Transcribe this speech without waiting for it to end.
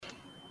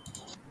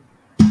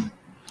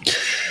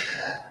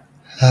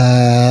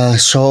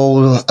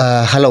Hello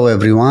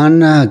everyone.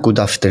 Good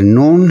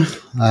afternoon.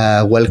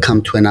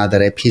 Welcome to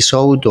another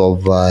episode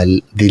of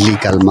the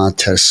Legal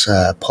Matters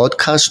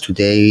podcast.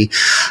 Today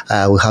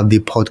we have the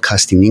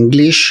podcast in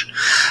English,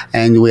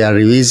 and we are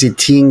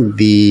revisiting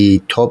the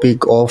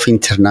topic of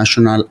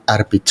international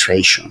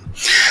arbitration.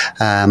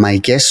 My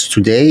guests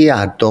today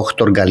are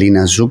Dr.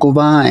 Galina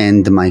Zoukova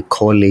and my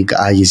colleague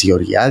Agis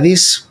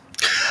Georgiadis.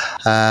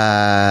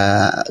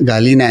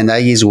 Galina and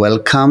Agis,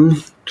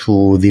 welcome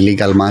to the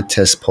Legal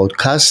Matters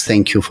podcast.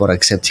 Thank you for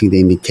accepting the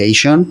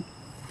invitation.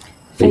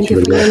 Thank you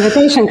for the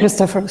invitation,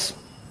 Christophorus.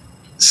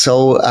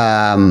 So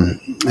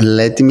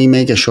let me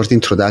make a short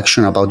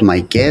introduction about my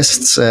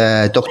guests.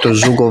 Dr.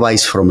 Zoukova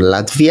is from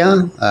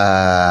Latvia,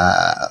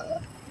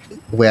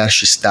 where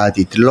she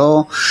studied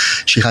law.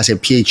 She has a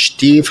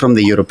PhD from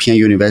the European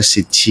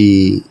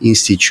University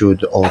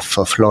Institute of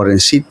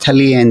Florence,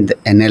 Italy, and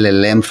an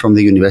LLM from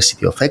the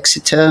University of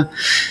Exeter.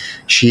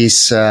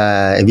 She's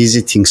a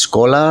visiting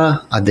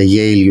scholar at the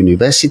Yale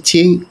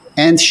University,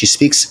 and she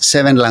speaks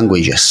 7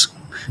 languages.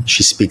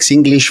 She speaks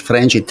English,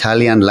 French,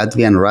 Italian,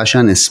 Latvian,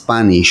 Russian, and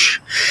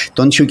Spanish.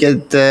 Don't you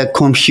get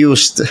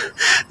confused,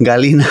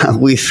 Galina,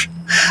 with...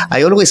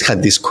 I always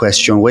had this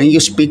question. When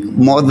you speak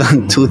more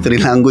than 2-3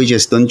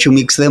 languages, don't you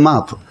mix them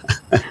up?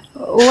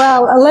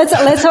 Well,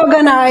 let's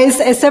organize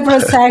a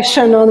separate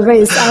section on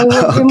this. I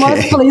would be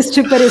most pleased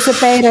to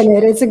participate in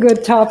it. It's a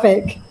good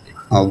topic.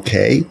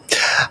 Okay.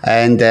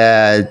 And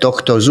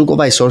Dr.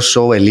 Zoukova is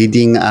also a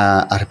leading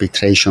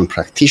arbitration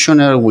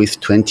practitioner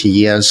with 20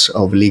 years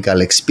of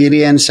legal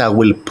experience. I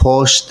will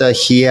post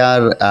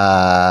here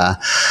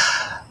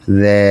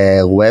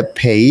the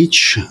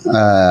webpage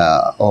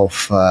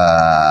of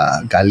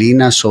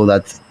Galina so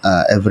that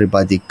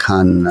everybody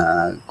can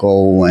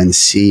go and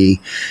see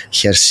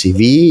her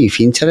CV if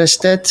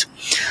interested.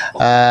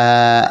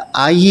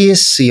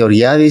 Agis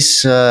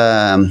Georgiadis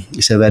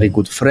is a very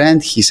good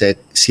friend. He's a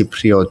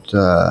Cypriot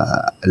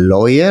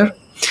lawyer.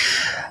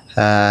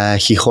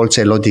 He holds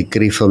a law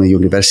degree from the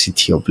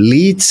University of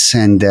Leeds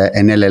and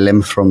an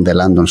LLM from the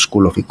London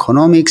School of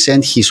Economics,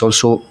 and he's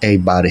also a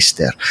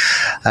barrister.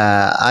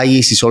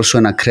 Agis is also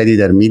an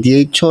accredited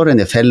mediator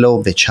and a fellow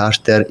of the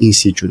Charter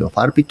Institute of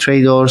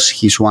Arbitrators.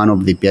 He's one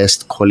of the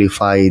best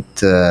qualified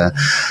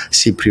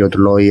Cypriot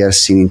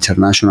lawyers in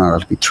international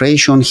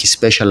arbitration. He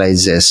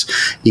specializes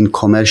in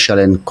commercial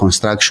and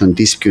construction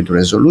dispute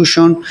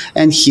resolution,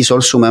 and he's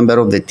also a member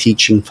of the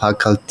teaching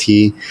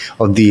faculty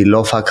of the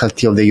law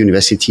faculty of the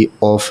University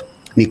of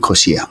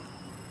Nicosia.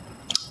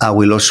 I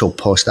will also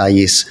post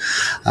Agis'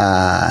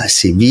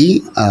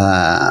 CV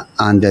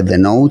under the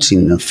notes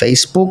in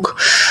Facebook.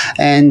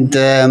 And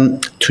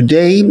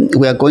today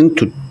we are going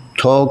to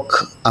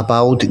talk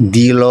about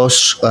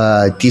Delos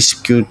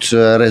dispute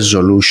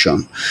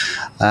resolution.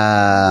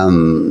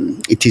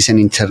 It is an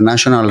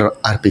international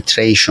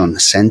arbitration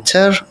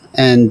center,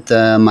 and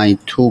my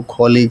 2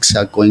 colleagues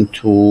are going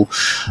to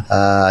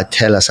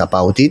tell us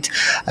about it.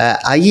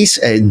 Agis,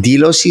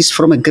 Delos is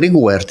from a Greek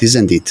word,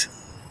 isn't it?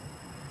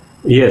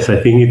 Yes, I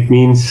think it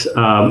means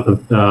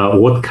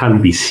what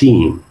can be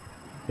seen,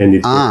 and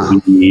it's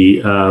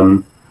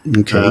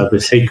the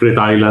sacred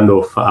island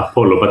of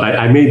Apollo. But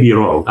I may be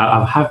wrong.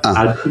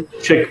 I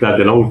checked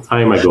that a long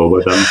time ago,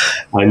 but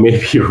I may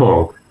be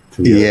wrong.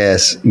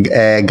 Yes,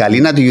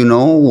 Galina, do you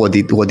know what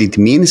it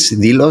means?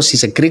 Delos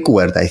is a Greek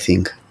word, I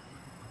think.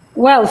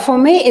 Well, for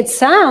me, it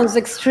sounds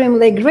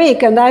extremely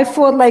Greek, and I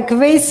thought like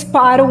this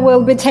part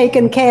will be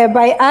taken care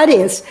by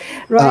Agis,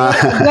 right?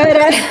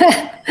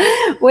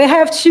 But we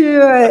have to,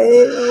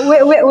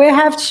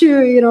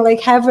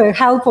 have a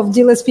help of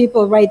Delos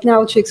people right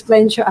now to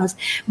explain to us.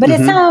 But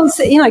it sounds,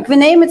 like the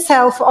name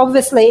itself,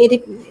 obviously,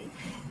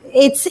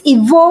 it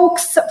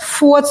evokes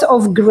thoughts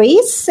of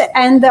Greece,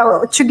 and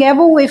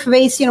together with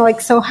this,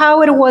 so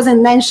how it was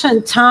in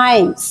ancient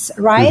times,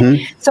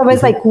 right? So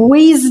it's like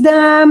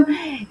wisdom,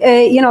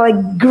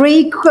 like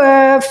Greek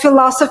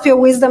philosophy of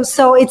wisdom.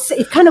 So it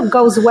kind of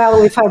goes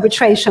well with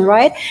arbitration,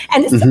 right?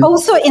 And it's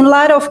also in a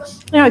lot of,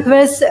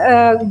 there's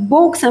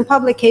books and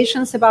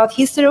publications about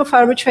history of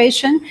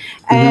arbitration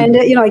and,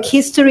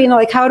 history,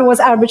 how it was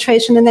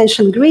arbitration in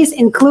ancient Greece,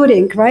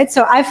 including, right?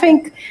 So I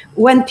think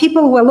when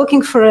people were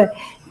looking for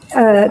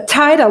a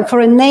title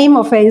for a name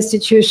of an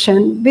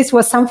institution, this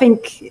was something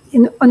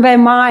on their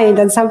mind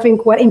and something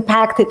what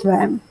impacted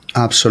them.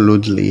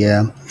 Absolutely,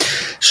 yeah.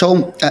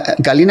 So,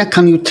 Galina,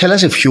 can you tell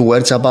us a few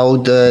words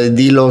about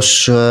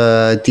Delos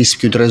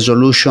dispute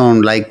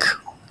resolution, like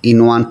in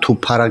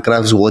 1-2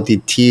 paragraphs, what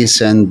it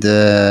is and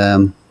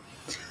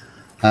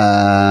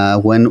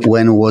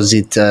when was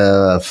it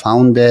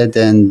founded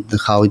and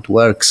how it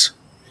works?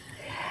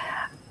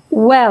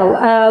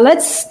 Well,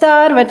 let's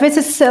start with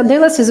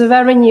Delos is a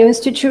very new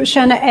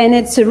institution, and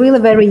it's a really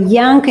very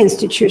young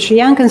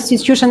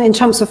institution in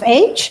terms of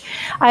age.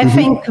 I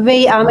think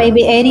they are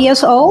maybe 8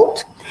 years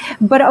old.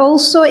 but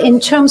also in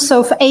terms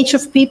of age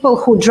of people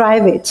who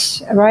drive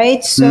it,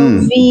 right? So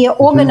the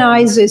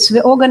organizers,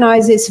 the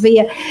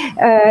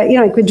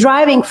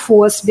driving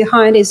force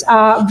behind it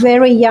are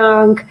very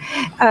young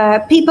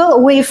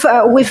people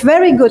with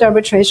very good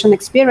arbitration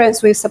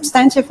experience, with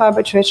substantive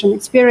arbitration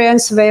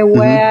experience. They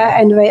were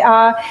and they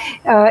are,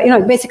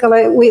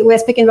 basically we're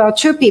speaking about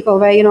two people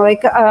where,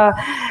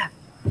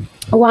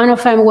 one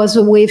of them was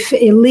with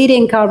a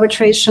leading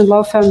arbitration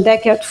law firm,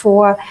 Deckert,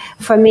 for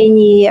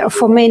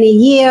many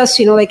years,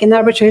 in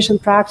arbitration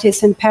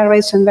practice in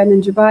Paris and then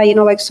in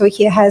Dubai, so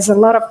he has a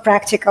lot of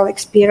practical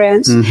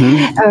experience.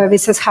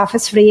 This is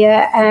Hafez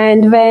Frier,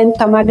 and then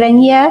Thomas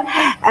Granier,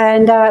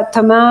 and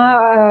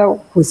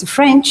Thomas, who's a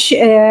French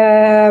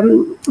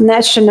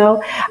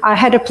national. I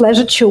had a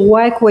pleasure to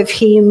work with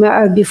him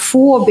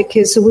before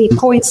because we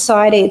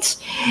coincided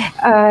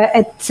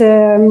at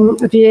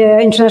the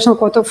International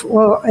Court of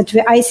at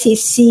the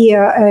ICC,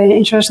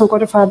 International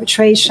Court of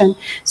Arbitration.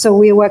 So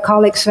we were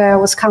colleagues. I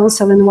was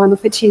counsel in one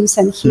of the teams,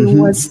 and he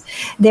was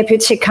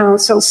deputy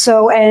counsel.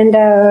 So, and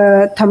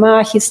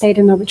Thomas, he stayed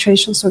in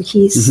arbitration. So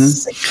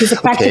he's a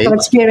practical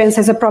experience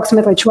is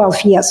approximately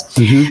 12 years.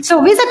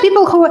 So these are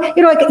people who,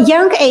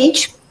 young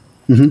age.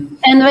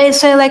 And they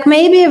say,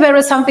 maybe there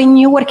is something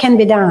new what can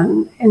be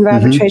done in the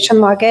arbitration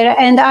market.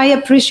 And I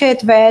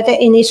appreciate that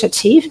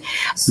initiative.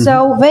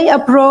 So they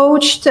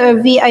approached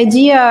the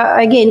idea,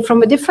 again,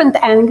 from a different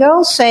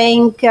angle,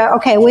 saying,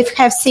 okay, we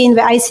have seen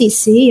the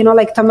ICC,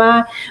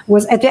 Thomas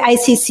was at the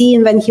ICC,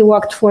 and then he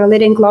worked for a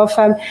leading law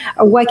firm,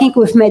 working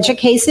with major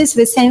cases.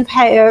 The same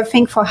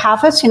thing for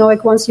Hafez,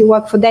 once you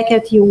work for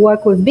Deckert, you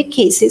work with big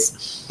cases.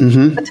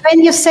 But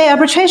when you say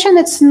arbitration,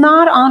 it's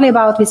not only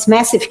about these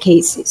massive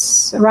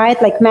cases, right?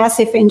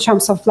 Massive in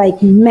terms of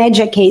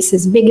major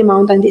cases, big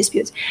amount of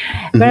disputes.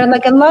 There are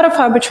a lot of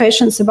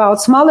arbitrations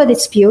about smaller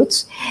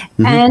disputes,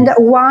 and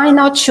why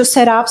not to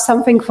set up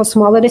something for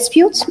smaller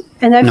disputes?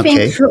 And I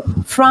think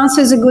France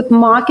is a good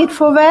market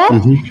for that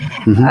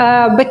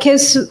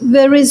because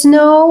there is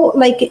no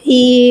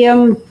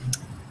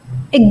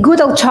a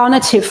good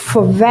alternative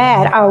for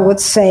that, I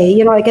would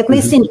say, at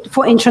least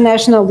for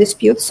international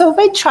disputes. So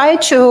they try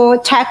to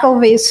tackle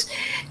this,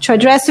 to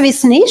address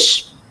this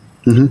niche.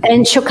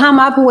 And to come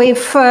up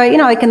with,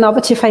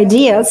 innovative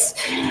ideas.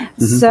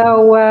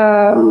 So,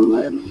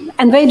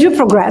 and they do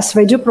progress.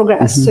 So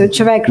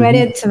to their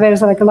credit,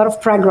 there's a lot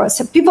of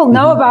progress. People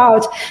know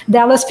about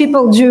Dallas.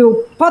 People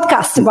do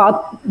podcasts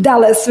about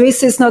Dallas.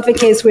 This is not the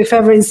case with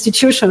every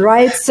institution,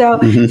 right? So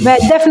they're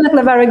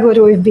definitely very good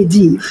with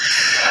BD.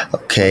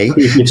 Okay.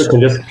 If I can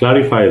just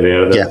clarify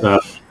there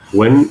that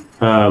when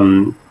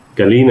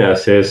Galina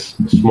says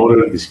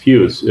smaller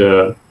disputes,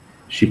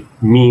 she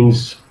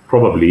means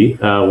probably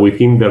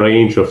within the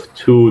range of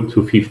 2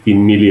 to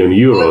 15 million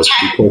euros,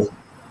 because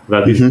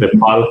that is the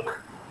bulk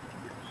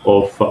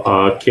of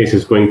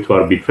cases going to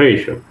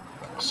arbitration.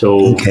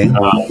 So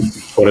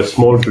for a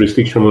small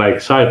jurisdiction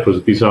like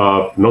Cyprus, these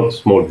are not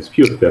small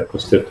disputes. They're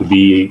considered to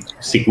be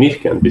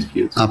significant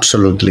disputes.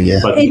 Absolutely, yeah.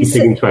 But if you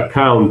take into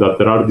account that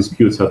there are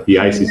disputes at the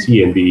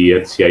ICC and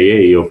the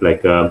CIA of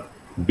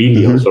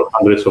billions or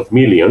hundreds of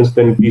millions,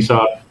 then these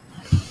are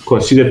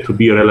considered to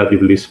be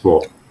relatively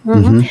small.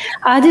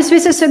 This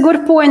is a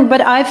good point,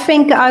 but I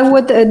think I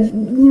would a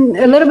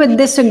little bit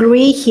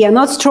disagree here,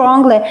 not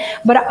strongly,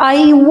 but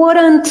I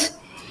wouldn't,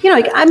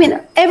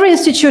 every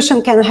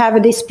institution can have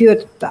a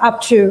dispute up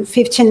to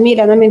 15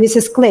 million. This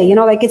is clear,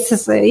 it's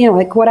just,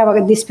 whatever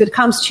dispute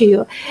comes to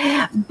you.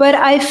 But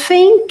I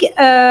think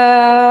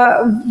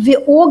the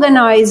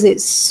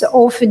organizers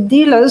of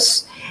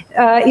dealers,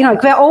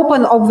 they're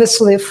open,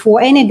 obviously, for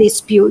any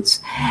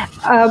disputes.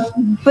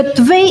 But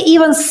they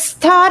even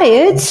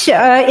started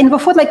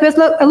before, there's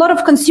a lot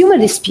of consumer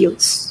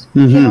disputes.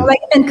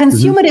 And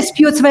consumer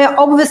disputes were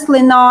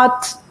obviously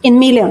not in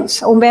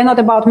millions, or they're not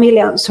about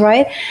millions,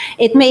 right?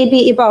 It may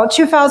be about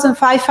 2,000,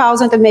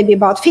 5,000, and maybe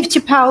about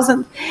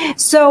 50,000.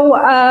 So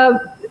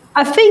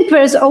I think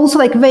there's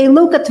also they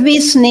look at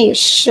this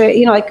niche,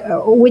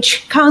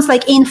 which counts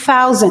in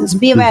thousands,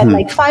 be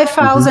that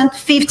 5,000,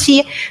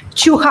 50,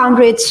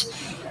 200,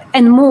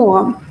 and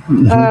more.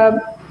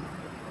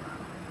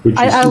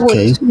 I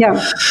would,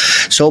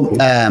 So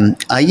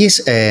I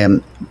guess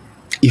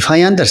if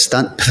I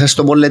understand, first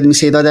of all, let me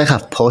say that I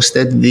have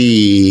posted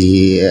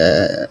the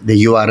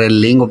URL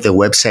link of the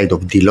website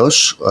of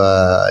Delos.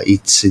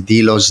 It's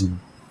delosdr.org.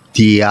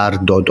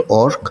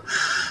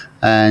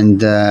 And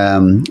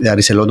there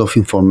is a lot of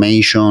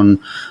information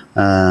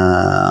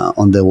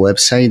on the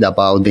website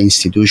about the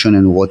institution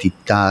and what it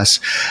does.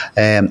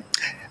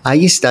 I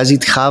guess, does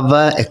it have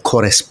a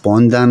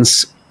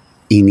correspondence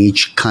in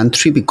each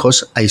country?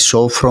 Because I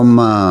saw from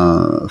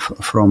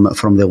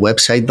the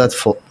website that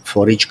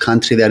for each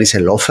country there is a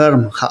law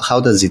firm.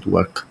 How does it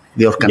work,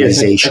 the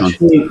organization? Yes,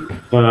 actually,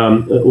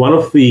 one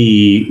of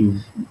the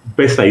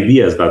best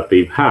ideas that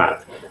they've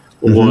had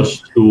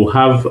was to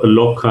have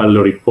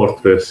local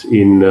reporters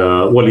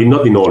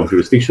not in all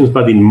jurisdictions,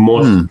 but in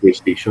most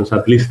jurisdictions,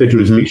 at least the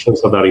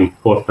jurisdictions that are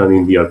important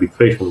in the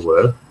arbitration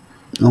world.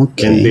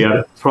 Okay. And they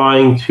are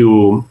trying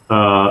to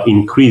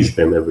increase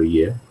them every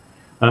year.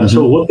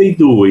 So what they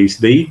do is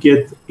they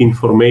get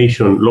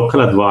information,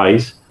 local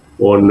advice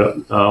on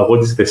what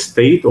is the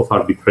state of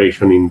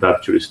arbitration in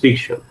that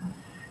jurisdiction.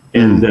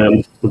 And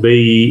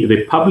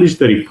they publish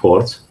the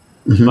reports,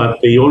 but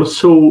they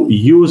also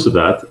use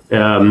that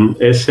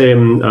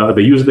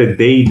they use the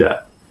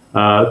data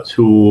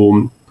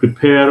to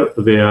prepare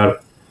their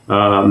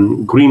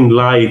green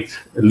light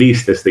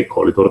list, as they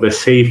call it, or the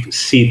safe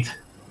seat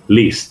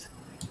list,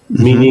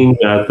 meaning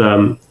that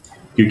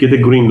you get a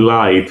green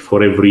light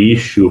for every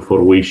issue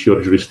for which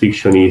your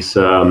jurisdiction is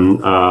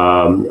in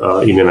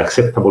an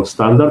acceptable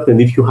standard. And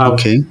if you have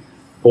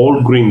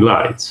all green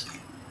lights,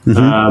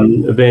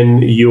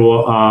 then you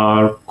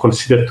are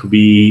considered to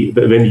be,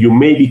 then you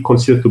may be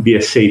considered to be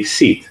a safe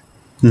seat.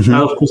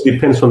 That, of course,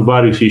 depends on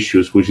various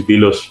issues which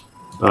Delos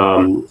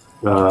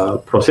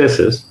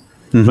processes.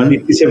 But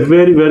it is a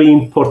very, very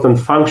important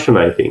function,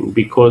 I think,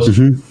 because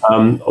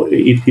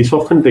it is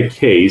often the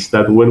case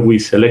that when we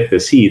select a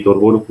seat or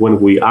when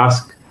we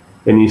ask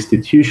an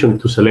institution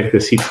to select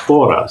a seat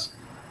for us,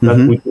 that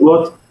we do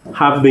not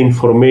have the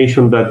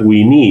information that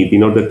we need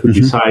in order to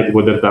decide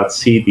whether that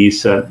seat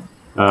is a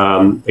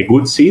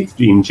good seat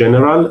in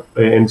general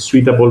and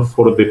suitable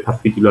for the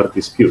particular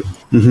dispute.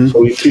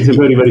 So it is a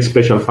very, very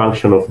special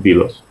function of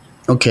Delos.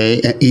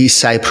 Okay. Is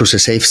Cyprus a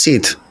safe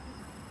seat?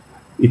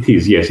 It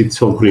is, yes.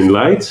 It's all green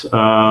lights.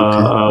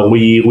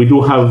 We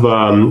do have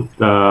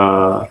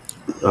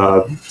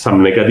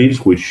some negatives,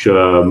 which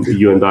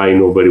you and I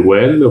know very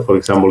well. For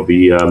example,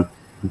 the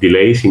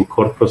delays in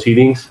court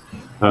proceedings,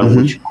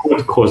 which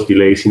could cause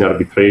delays in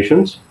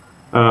arbitrations.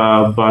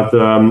 But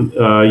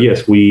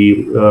yes,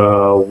 we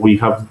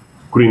have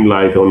green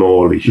light on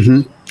all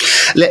issues.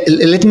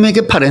 Let me make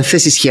a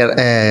parenthesis here.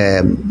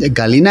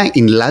 Galina,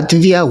 in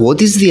Latvia,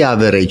 what is the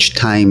average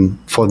time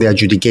for the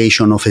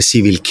adjudication of a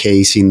civil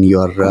case in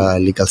your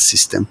legal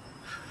system?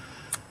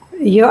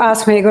 You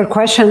asked me a good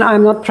question.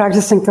 I'm not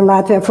practicing in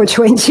Latvia for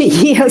 20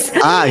 years.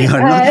 You're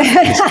not?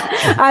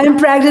 I'm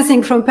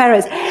practicing from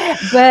Paris.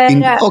 But,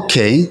 in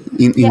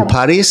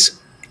Paris?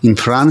 In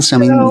France, I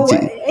mean, so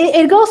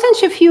it goes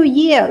into a few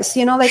years,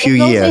 into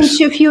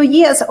a few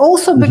years.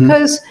 Also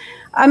because,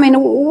 I mean,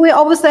 we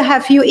obviously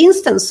have few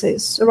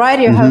instances, right?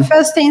 You have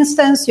first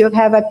instance, you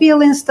have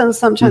appeal instance.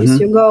 Sometimes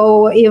you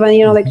go even,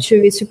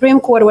 to the Supreme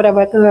Court,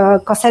 whatever,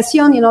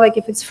 cassation,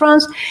 if it's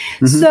France.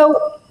 So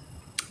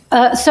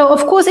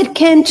of course, it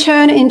can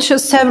turn into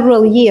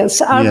several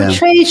years.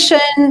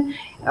 Arbitration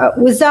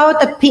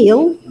without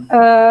appeal.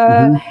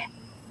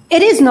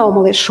 It is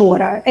normally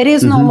shorter.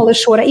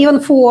 Even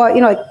for,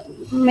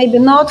 maybe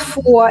not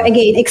for,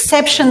 again,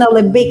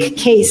 exceptionally big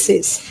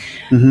cases,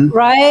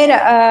 right?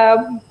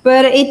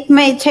 But it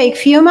may take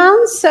few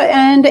months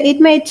and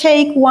it may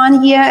take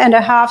 1 year and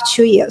a half,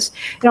 2 years.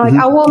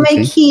 I will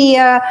make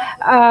here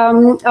a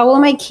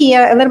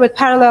little bit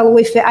parallel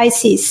with the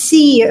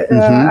ICC,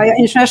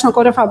 International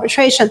Court of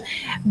Arbitration,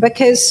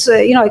 because,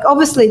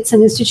 obviously it's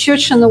an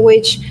institution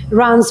which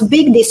runs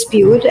big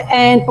dispute,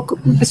 and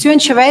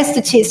pursuant to their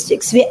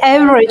statistics, the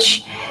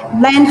average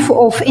length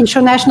of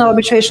international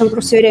arbitration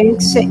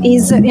proceedings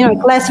is,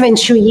 less than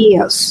 2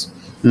 years.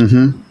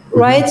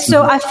 Right.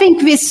 So I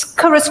think this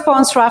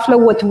corresponds roughly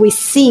what we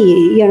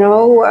see,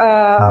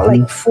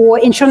 like for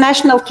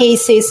international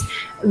cases,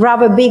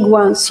 rather big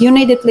ones, you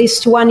need at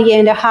least 1 year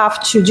and a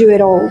half to do it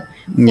all.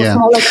 For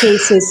smaller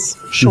cases,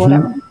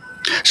 shorter.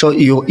 So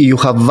you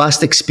have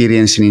vast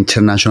experience in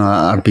international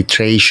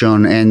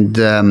arbitration. And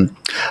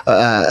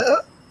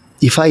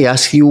if I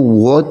ask you,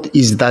 what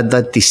is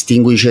that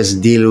distinguishes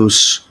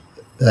Delos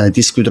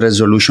dispute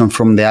resolution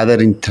from the other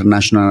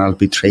international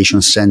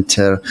arbitration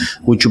center,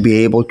 would you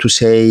be able to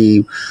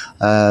say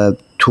 2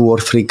 or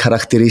 3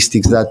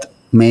 characteristics that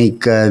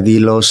make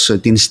Delos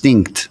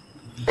distinct?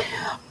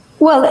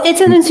 Well,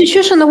 it's an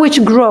institution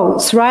which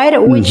grows, right?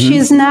 Which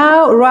is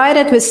now right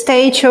at the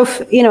stage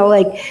of,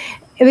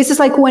 this is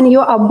like when you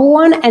are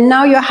born and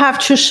now you have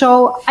to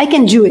show, I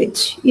can do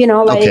it,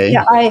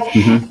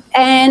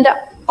 and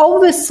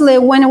obviously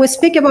when we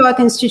speak about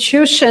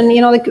institution,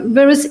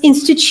 there is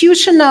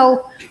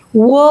institutional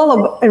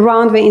wall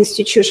around the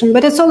institution,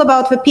 but it's all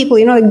about the people,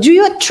 do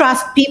you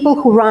trust people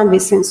who run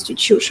this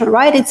institution,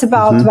 right? It's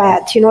about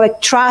that,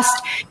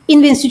 trust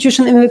in the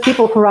institution and the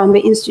people who run the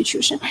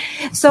institution.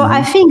 So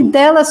I think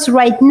Delos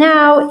right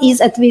now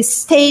is at this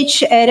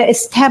stage at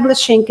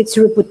establishing its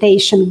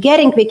reputation,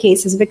 getting the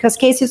cases, because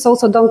cases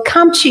also don't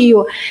come to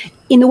you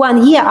in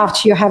 1 year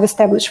after you have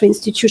established the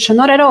institution.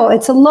 Not at all.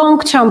 It's a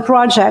long-term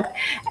project.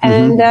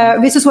 And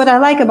this is what I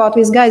like about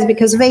these guys,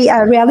 because they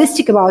are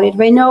realistic about it.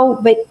 They know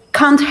they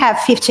can't have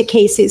 50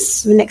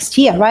 cases next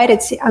year, right?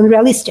 It's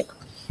unrealistic.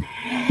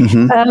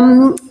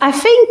 I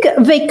think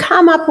they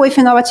come up with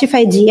innovative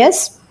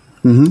ideas.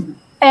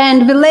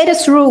 And the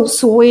latest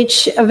rules,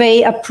 which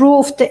they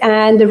approved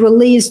and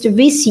released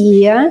this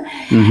year,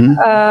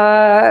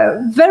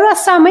 there are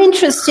some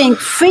interesting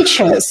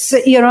features,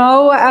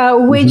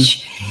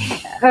 which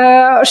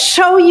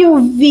show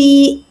you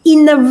the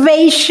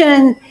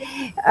innovation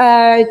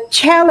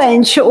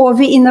challenge or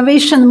the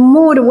innovation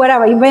mood,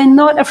 whatever. We're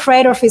not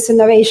afraid of these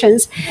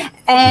innovations.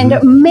 And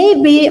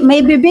maybe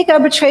big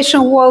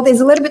arbitration world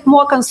is a little bit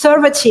more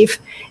conservative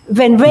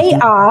than they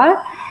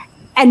are.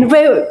 And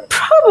they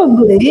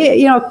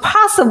probably,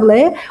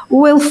 possibly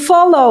will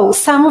follow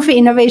some of the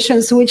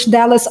innovations which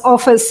Dallas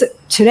offers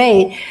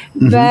today.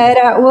 But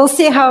we'll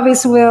see how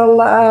this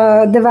will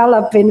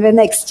develop in the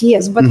next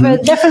years. But there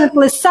are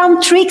definitely some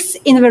tricks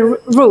in the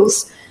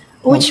rules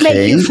which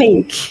make you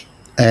think.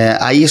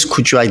 Ais,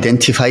 could you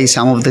identify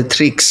some of the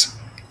tricks?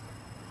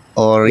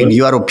 Or in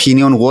your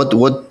opinion,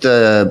 what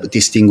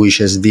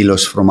distinguishes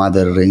Delos from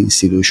other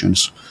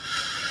institutions?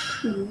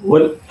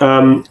 Well,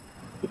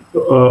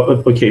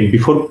 okay,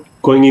 before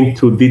going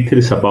into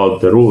details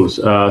about the rules,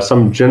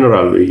 some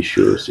general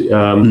issues.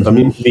 I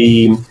mean,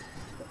 the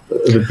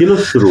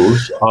Delos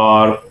rules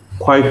are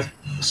quite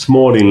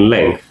small in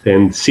length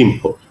and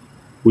simple,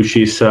 which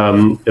is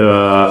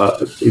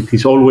it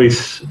is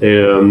always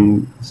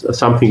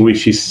something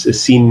which is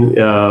seen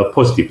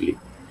positively.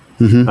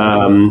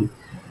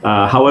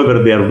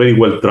 However, they are very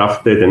well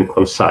drafted and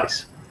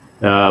concise.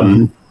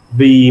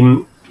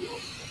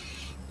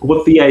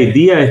 What the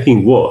idea, I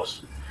think,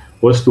 was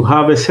to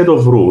have a set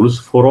of rules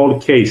for all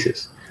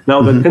cases.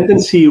 Now, the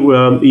tendency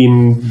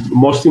in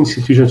most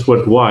institutions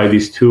worldwide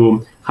is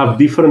to have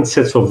different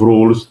sets of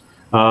rules,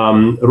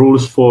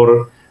 rules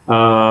for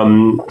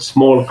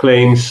small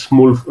claims,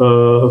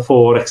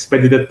 for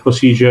expedited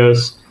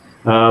procedures.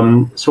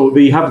 So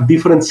they have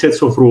different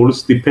sets of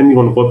rules depending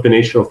on what the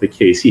nature of the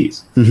case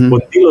is.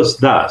 What Delos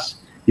does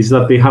is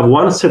that they have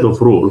one set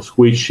of rules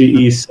which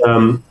is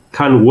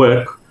can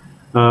work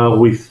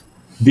with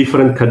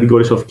different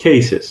categories of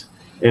cases.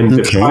 And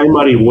the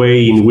primary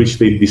way in which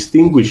they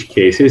distinguish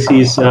cases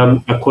is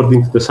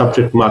according to the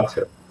subject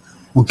matter.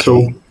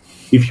 So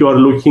if you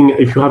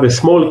have a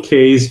small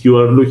case, you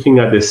are looking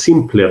at a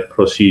simpler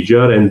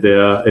procedure and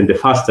a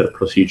faster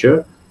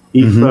procedure.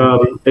 If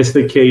as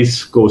the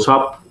case goes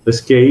up the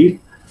scale,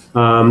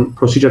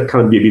 procedure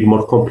can be a bit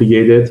more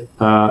complicated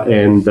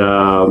and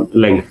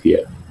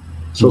lengthier.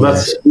 So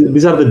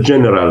these are the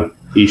general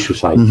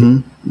issues, I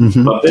think.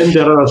 But then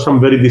there are some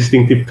very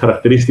distinctive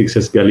characteristics,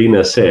 as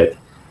Galina said,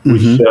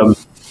 which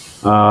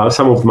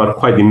some of them are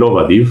quite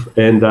innovative,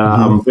 and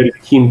I'm very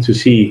keen to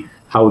see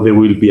how they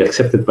will be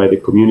accepted by the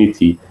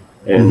community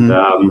and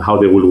how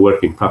they will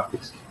work in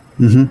practice.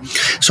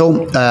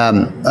 So,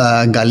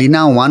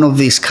 Galina, one of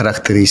these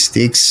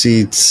characteristics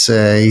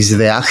is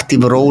the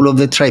active role of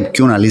the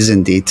tribunal,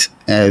 isn't it?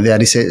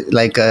 There is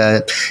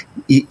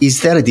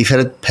is there a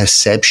different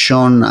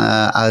perception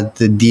at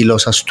the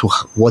Delos as to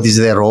what is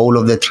the role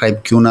of the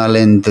tribunal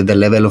and the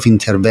level of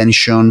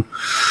intervention?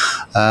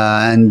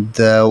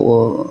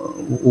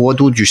 What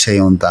would you say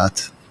on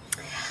that?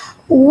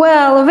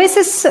 Well, this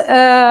is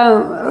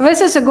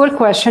a good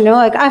question.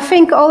 I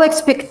think all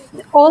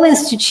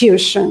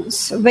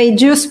institutions, they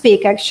do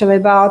speak actually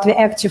about the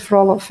active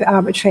role of the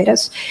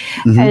arbitrators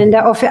and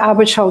of the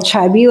arbitral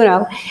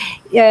tribunal.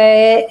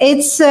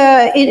 It's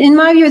in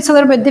my view, it's a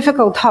little bit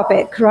difficult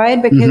topic,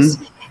 right? Because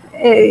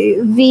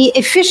the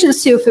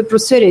efficiency of the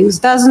proceedings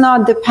does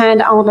not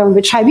depend only on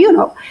the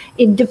tribunal.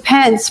 It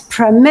depends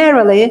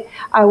primarily,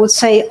 I would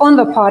say, on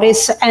the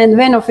parties and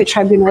then of the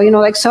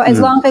tribunal. So as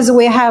long as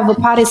we have a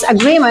parties'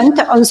 agreement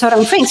on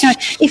certain things,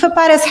 if the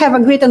parties have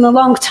agreed on a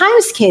long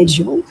time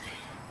schedule,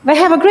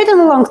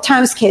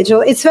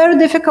 it's very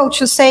difficult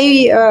to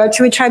say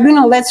to a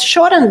tribunal, let's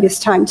shorten this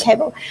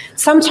timetable.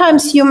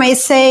 Sometimes you may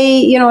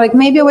say,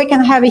 maybe we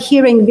can have a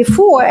hearing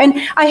before. And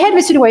I had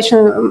this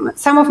situation,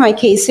 some of my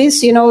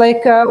cases,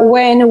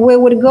 when we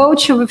would go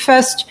to the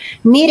first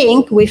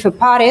meeting with the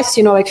parties,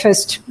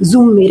 first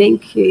Zoom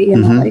meeting,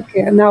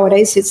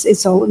 nowadays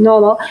it's all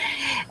normal.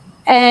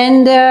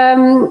 And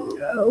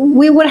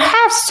we would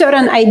have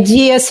certain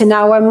ideas in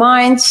our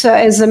minds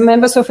as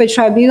members of a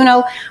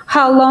tribunal,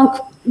 how long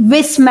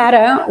this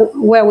matter,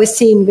 where we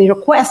see in the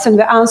request and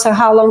the answer,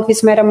 how long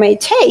this matter may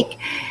take.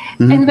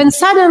 And then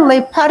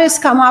suddenly parties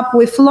come up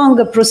with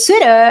longer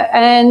procedure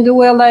and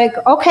we're like,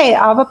 okay,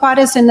 are the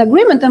parties in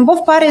agreement? And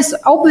both parties,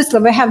 obviously,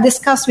 we have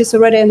discussed this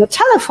already on the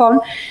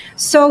telephone.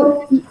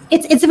 So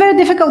it's very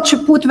difficult to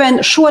put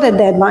then shorter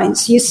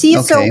deadlines, you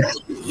see? So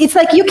it's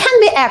like you can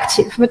be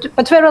active,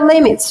 but there are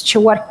limits to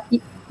what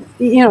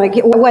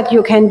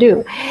you can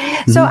do.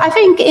 So I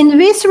think in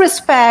this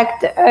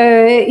respect,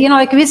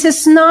 this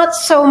is not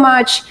so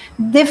much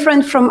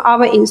different from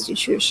other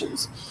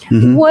institutions.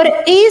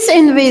 What is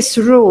in these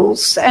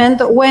rules, and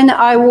when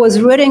I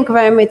was reading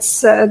them,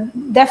 it's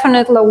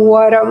definitely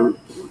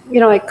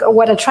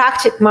what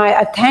attracted my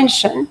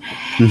attention,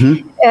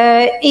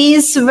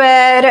 is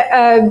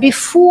that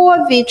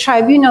before the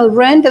tribunal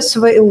renders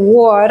the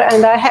award,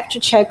 and I have to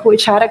check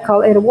which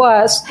article it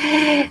was,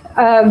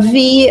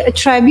 the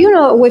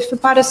tribunal with the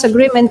parties'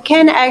 agreement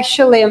can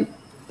actually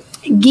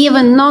give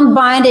a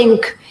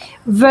non-binding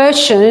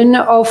version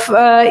of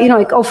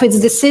its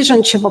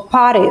decision to the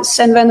parties,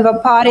 and then the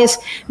parties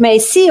may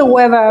see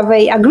whether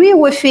they agree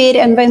with it,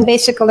 and then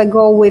basically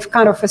go with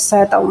kind of a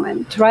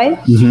settlement, right?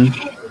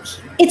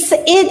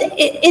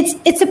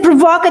 It's a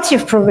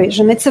provocative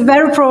provision. It's a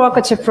very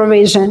provocative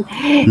provision,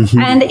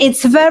 and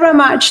it's very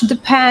much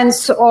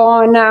depends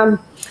on.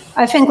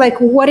 I think, like,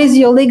 what is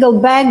your legal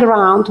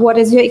background? What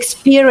is your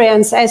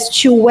experience as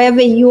to whether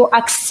you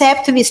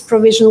accept this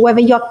provision, whether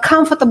you're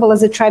comfortable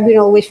as a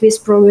tribunal with this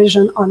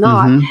provision or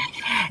not?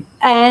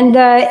 And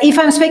if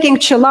I'm speaking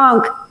too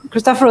long,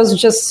 Christoforos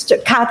just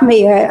cut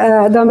me,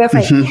 don't be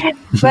afraid.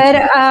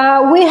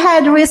 But we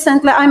had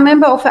recently, I'm a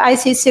member of the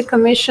ICC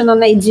Commission on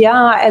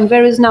ADR, and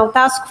there is now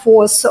task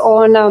force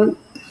on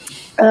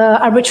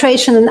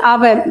arbitration and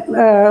other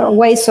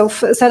ways of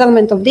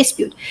settlement of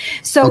dispute.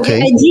 So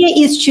the idea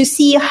is to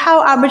see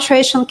how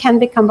arbitration can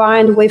be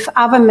combined with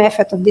other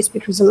methods of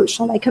dispute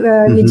resolution, like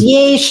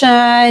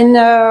mediation,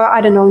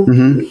 I don't know,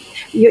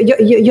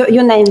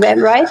 you name them,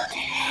 right?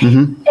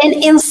 And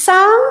in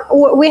some,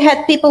 we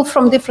had people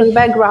from different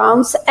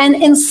backgrounds, and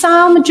in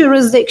some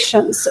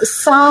jurisdictions,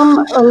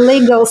 some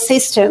legal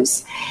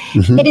systems,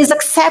 it is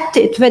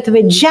accepted that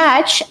the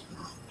judge,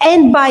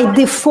 and by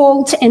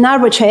default an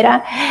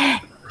arbitrator,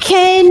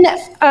 can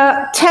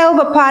tell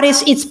the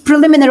parties its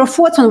preliminary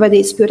thoughts on the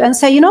dispute and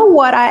say, you know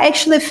what, I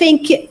actually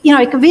think,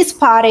 like, this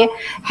party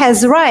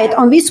has right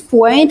on this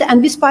point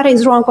and this party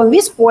is wrong on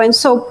this point.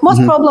 So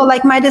most probably,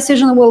 like, my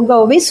decision will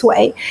go this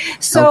way.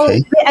 So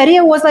the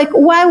idea was, like,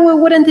 why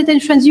wouldn't it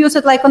introduce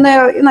it, like, on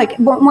a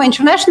more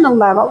international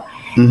level?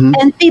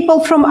 And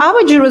people from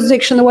our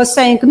jurisdiction was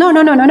saying,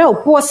 no,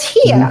 pause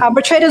here.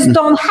 Arbitrators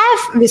don't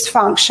have this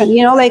function,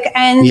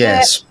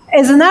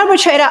 as an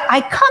arbitrator,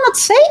 I cannot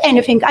say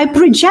anything. I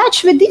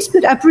prejudge the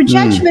dispute. I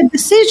prejudge the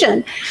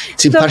decision.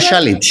 It's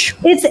impartiality.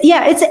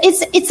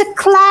 It's a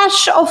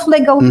clash of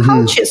legal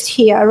cultures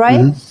here,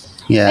 right?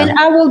 Yeah. And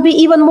I will be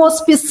even more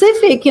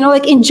specific.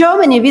 Like in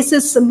Germany, this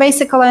is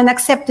basically an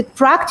accepted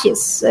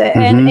practice.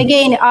 And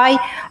again, I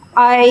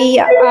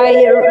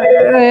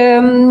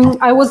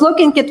was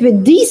looking at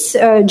these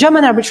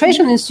German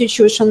arbitration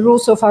institution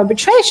rules of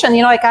arbitration.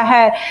 Like I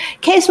had a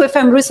case with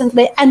them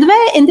recently, and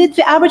where indeed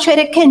the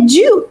arbitrator can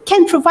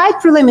provide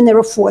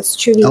preliminary thoughts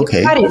to the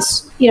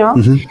parties.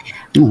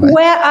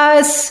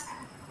 Whereas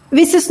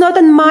this is not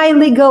in my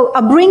legal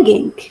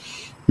upbringing.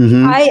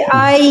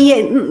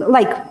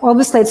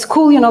 Obviously it's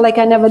cool, like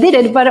I never did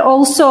it, but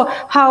also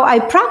how I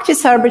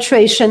practice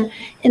arbitration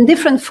in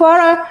different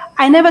fora,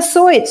 I never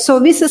saw it. So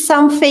this is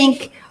something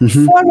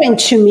foreign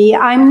to me.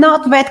 I'm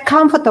not that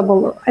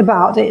comfortable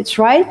about it,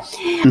 right?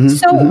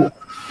 So,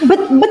 but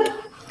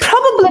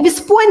probably this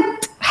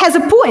point has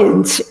a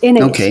point in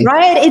it,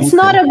 right? It's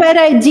not a bad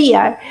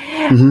idea,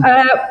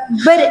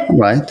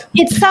 but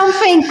it's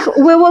something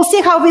we will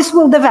see how this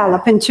will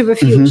develop into the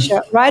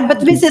future, right? But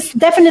this is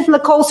definitely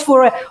calls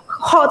for a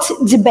hot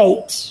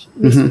debate.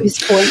 This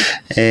point.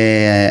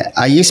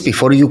 Agis,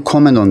 before you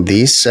comment on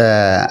this,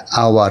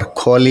 our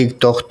colleague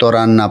Dr.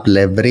 Anna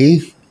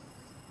Plevri,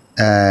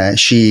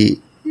 she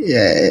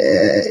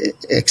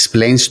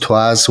explains to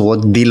us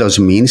what dilos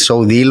means.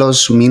 So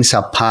dilos means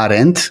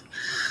apparent,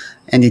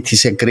 and it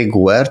is a Greek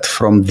word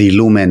from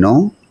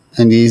dilumeno,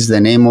 and is the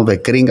name of a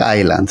Greek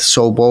island.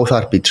 So both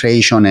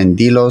arbitration and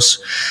dilos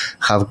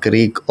have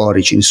Greek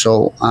origin.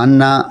 So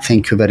Anna,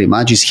 thank you very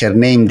much. It's her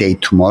name day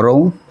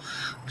tomorrow.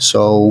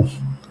 So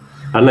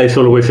Anna is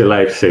always a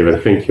lifesaver.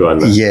 Thank you,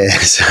 Anna.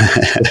 Yes.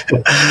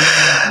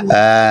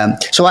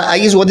 So I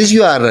guess, what is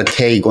your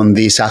take on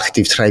this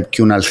active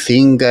tribunal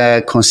thing,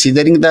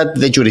 considering that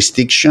the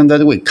jurisdiction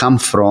that we come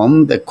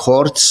from, the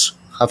courts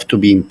have to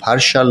be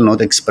impartial, not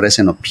express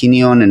an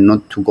opinion, and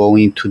not to go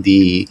into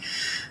the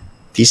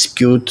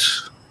dispute?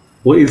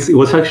 Well, it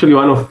was actually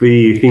one of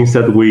the things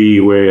that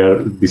we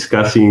were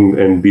discussing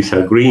and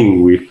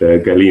disagreeing with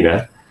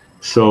Galina.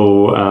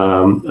 So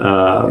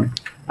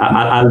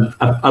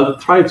I'll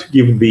try to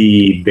give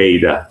the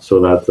data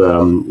so that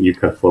you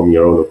can form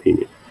your own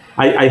opinion.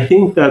 I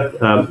think that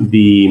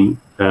the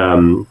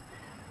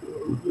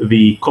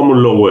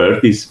common law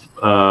world is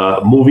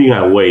moving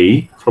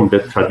away from the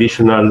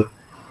traditional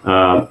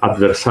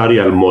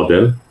adversarial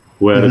model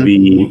where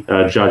the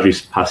judge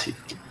is passive.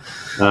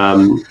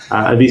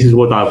 This is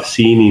what I've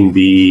seen in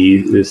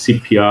the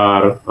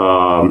CPR,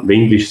 the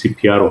English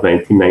CPR of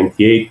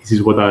 1998. This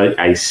is what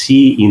I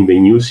see in the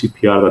new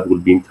CPR that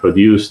will be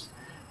introduced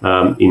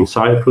in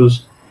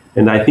Cyprus.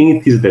 And I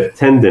think it is the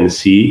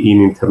tendency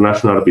in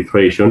international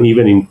arbitration,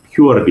 even in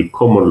purely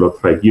common law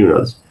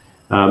tribunals,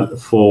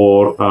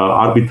 for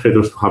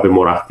arbitrators to have a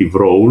more active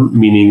role,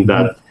 meaning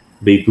that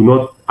they do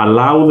not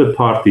allow the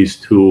parties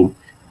to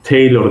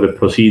tailor the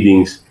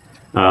proceedings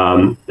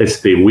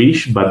as they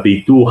wish, but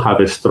they do have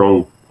a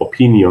strong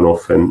opinion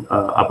often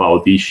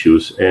about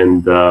issues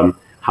and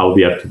how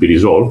they are to be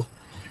resolved.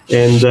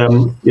 And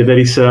there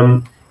is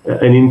an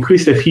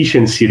increased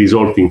efficiency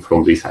resulting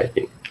from this, I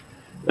think.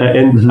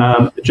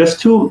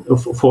 Just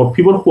for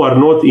people who are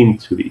not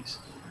into this,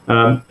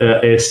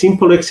 a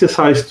simple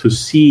exercise to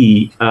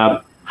see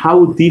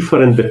how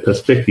different the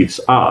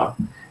perspectives are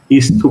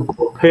is to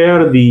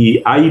compare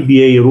the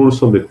IBA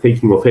rules on the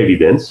taking of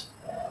evidence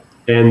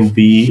and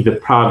the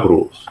Prague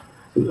rules.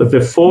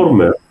 The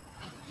former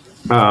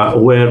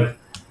were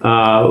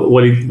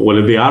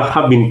they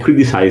have been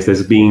criticized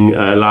as being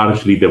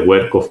largely the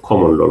work of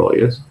common law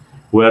lawyers,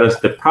 whereas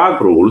the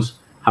Prague rules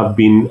have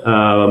been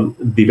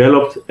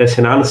developed as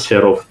an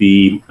answer of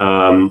the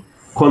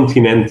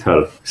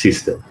continental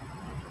system.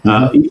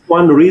 If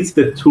one reads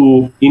the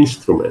two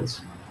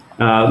instruments,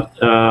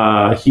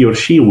 he or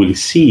she will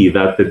see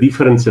that the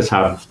differences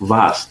are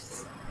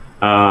vast,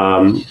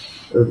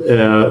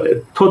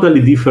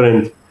 totally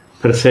different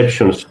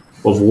perceptions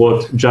of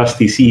what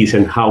justice is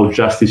and how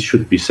justice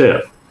should be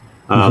served.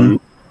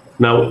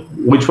 Now,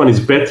 which one is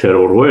better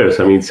or worse?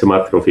 I mean, it's a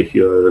matter of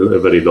a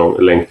very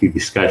lengthy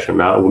discussion.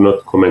 I will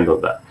not comment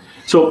on that.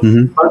 So,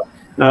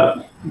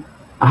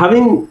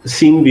 having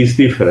seen this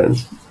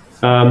difference,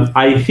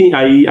 I think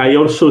I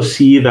also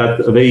see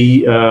that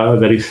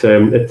there is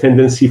a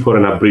tendency for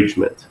an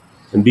abridgment,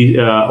 and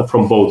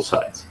from both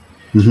sides.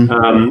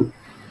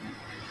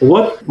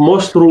 What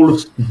most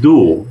rules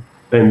do,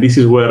 and this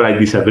is where I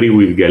disagree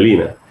with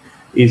Galina,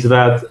 is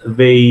that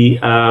they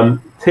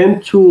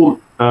tend to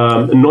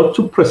not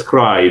to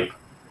prescribe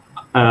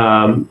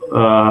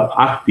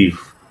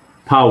active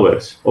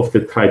powers of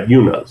the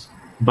tribunals,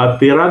 but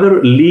they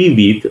rather leave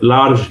it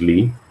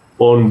largely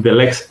on the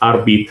lex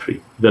arbitri,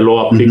 the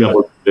law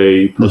applicable to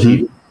the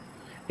proceeding.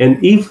 And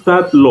if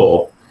that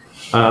law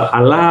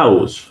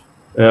allows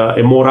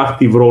a more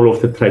active role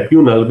of the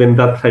tribunal, then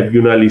that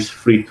tribunal is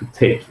free to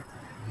take it.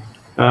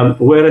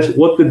 Whereas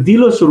what the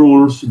Delos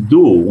rules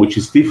do, which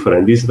is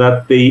different, is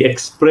that they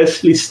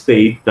expressly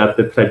state that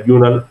the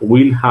tribunal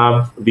will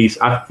have this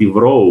active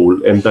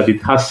role and that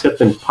it has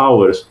certain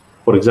powers,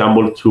 for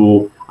example,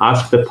 to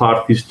ask the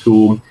parties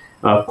to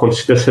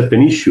consider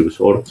certain issues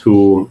or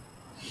to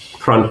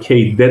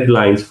truncate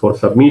deadlines for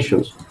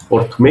submissions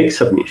or to make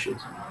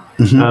submissions,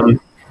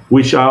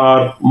 which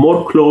are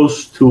more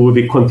close to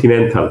the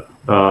continental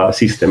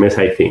system, as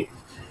I think.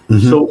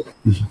 So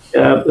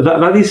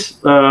that is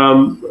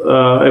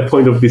a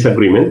point of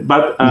disagreement.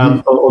 But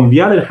on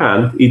the other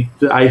hand,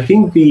 I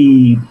think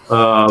the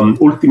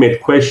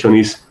ultimate question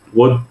is,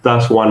 what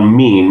does one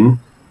mean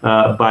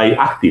by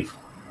active?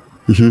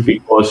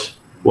 Because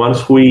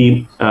once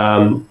we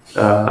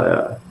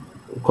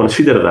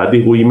consider that,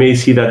 we may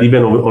see that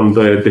even on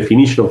the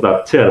definition of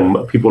that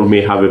term, people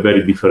may have a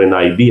very different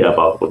idea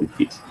about what it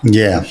is.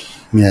 Yeah,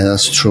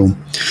 that's true.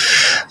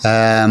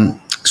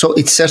 So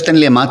it's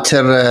certainly a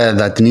matter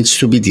that needs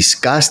to be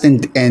discussed,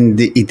 and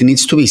it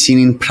needs to be seen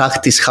in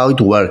practice how it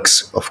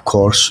works, of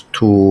course,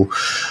 to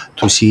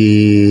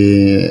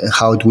see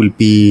how it will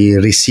be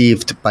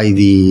received by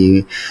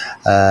the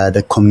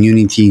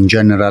community in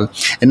general.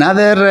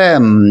 Another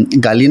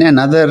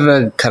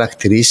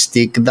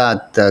characteristic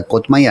that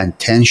caught my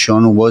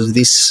attention was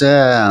this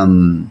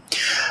the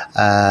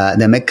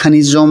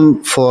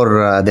mechanism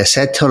for the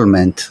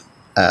settlement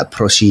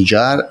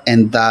procedure,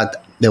 and that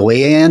the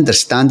way I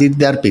understand it,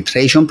 the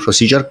arbitration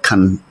procedure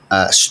can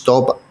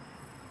stop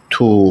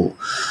to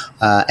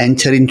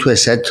enter into a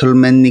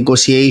settlement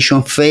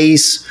negotiation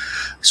phase.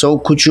 So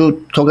could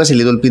you talk us a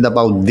little bit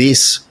about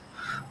this?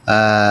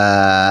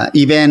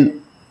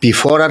 Even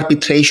before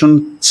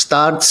arbitration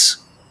starts,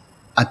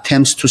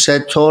 attempts to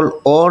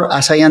settle, or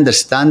as I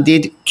understand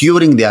it,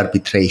 during the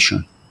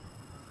arbitration?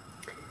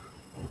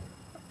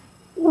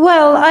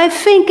 Well, I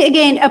think,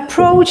 again,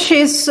 approach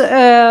is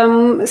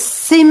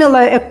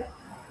similar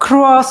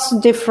across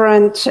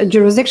different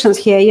jurisdictions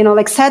here,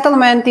 like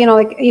settlement,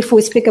 like if we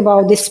speak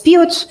about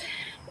disputes,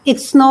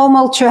 it's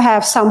normal to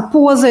have some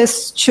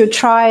pauses to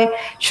try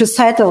to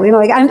settle.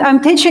 Like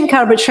I'm teaching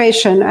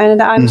arbitration, and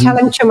I'm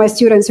telling to my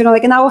students,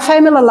 like in our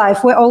family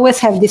life, we always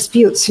have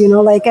disputes,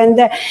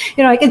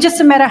 it's just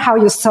a matter how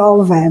you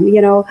solve them,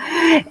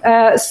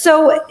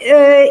 So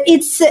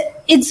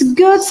it's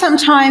good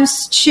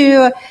sometimes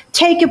to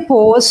take a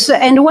pause,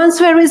 and once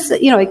there is,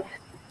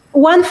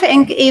 one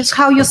thing is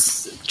how you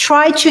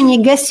try to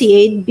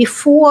negotiate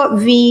before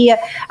the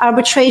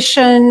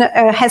arbitration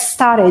has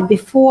started,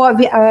 before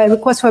the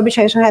request for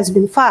arbitration has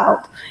been filed.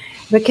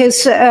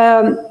 Because,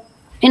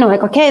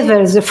 okay,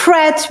 there is a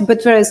threat,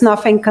 but there is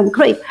nothing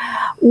concrete.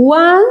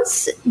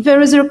 Once there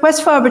is a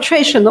request for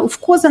arbitration, of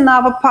course,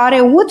 another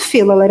party would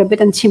feel a little bit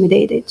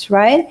intimidated,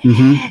 right?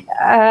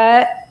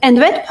 And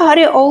that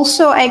party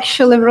also,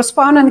 actually, the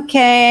respondent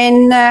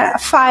can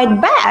fight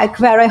back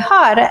very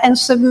hard and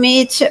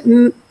submit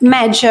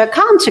major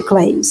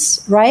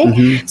counterclaims, right?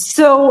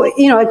 So,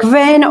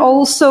 then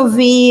also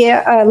the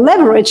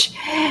leverage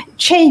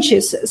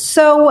changes.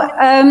 So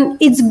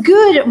it's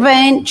good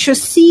then to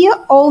see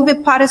all the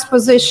parties'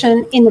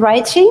 position in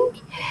writing.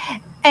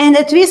 And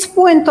at this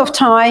point of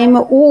time,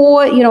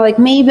 or,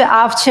 maybe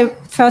after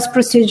first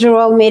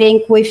procedural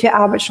meeting with the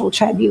arbitral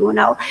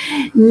tribunal,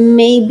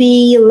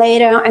 maybe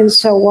later and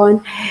so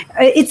on.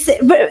 It's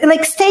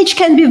like stage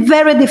can be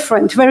very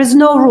different. There is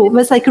no rule.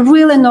 There's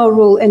really no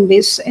rule in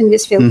this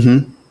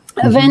field.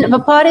 When the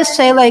parties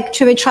say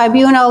to the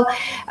tribunal,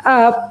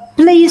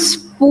 please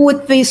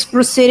put these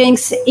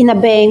proceedings in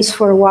abeyance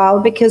for a while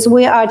because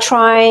we are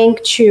trying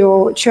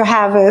to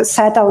have a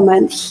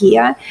settlement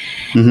here.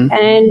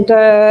 And,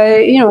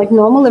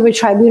 normally the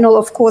tribunal,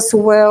 of course,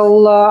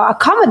 will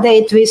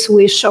accommodate this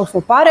wish of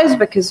the parties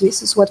because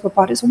this is what the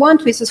parties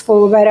want. This is for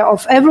the better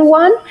of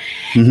everyone.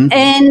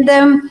 And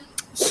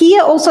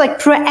here also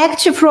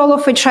proactive role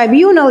of a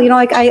tribunal,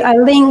 I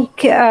link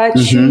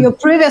to your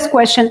previous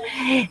question.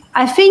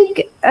 I think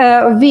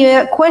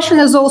the question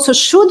is also,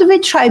 should the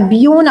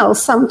tribunal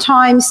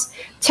sometimes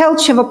tell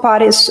to the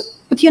parties,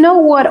 but you know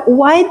what,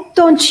 why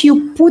don't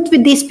you put the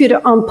dispute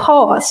on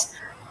pause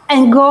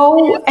and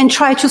go and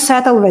try to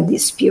settle the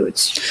dispute?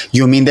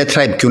 You mean the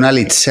tribunal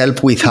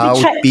itself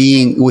without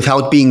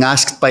being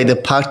asked by the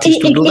parties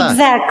to do that?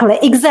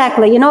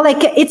 Exactly.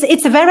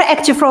 It's a very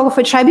active role of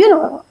a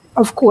tribunal.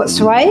 Of course,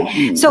 right?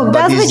 So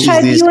does the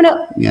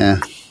tribunal? You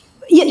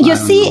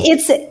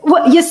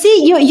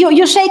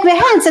shake the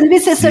hands, and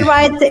this is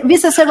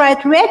the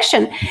right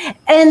reaction.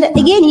 And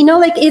again,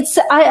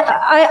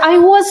 I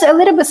was a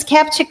little bit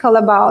skeptical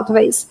about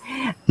this,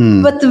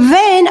 but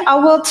then I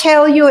will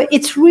tell you,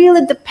 it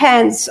really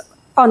depends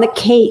on the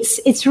case.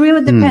 It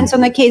really depends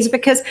on the case,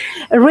 because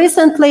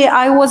recently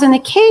I was in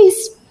a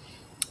case.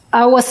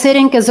 I was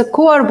sitting as a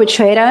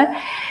co-arbitrator,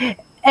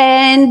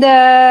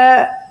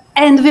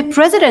 and the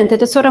president,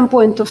 at a certain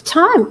point of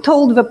time,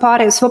 told the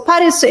parties,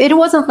 it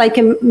wasn't like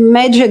a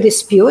major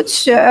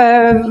dispute.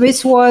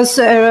 This was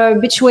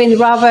between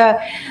rather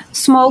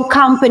small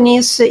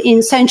companies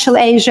in Central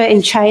Asia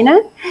and China.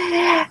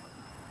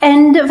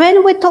 And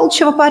then we told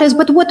the parties,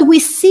 but what we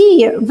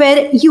see,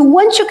 that you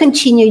want to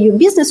continue your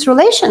business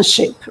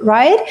relationship,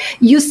 right?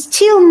 You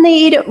still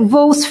need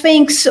those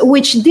things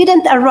which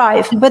didn't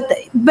arrive, but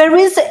there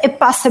is a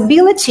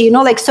possibility,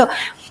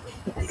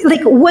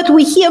 what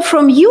we hear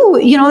from you,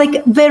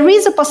 there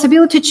is a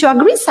possibility to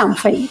agree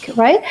something,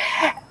 right?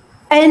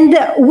 And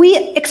we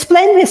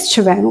explain this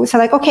to them. We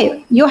say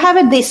okay, you have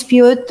a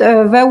dispute.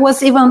 There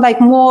was even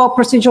more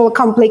procedural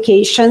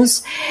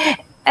complications.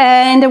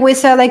 And we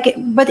say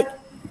but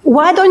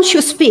why don't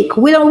you speak?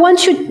 We don't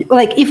want you,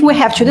 if we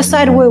have to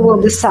decide, we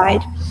will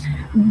decide.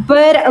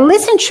 But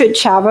listen to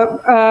each other,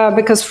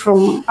 because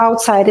from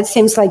outside it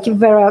seems like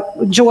there are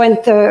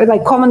joint,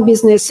 common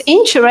business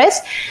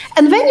interests.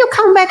 And then you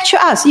come back to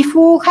us. If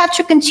we'll have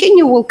to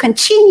continue, we'll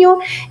continue.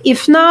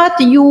 If not,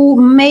 you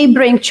may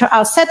bring to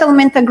us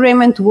settlement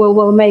agreement. We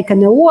will make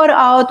an award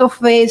out of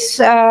this.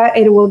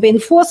 It will be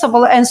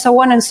enforceable, and so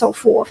on and so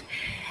forth.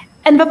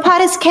 And the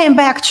parties came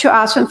back to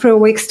us in 3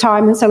 weeks'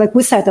 time and said,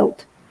 we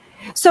settled.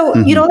 So,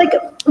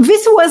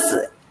 this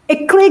was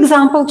a clear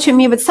example to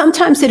me that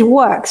sometimes it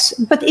works,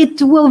 but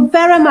it will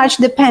very much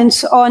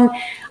depend on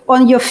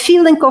your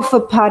feeling of the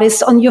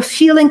parties, on your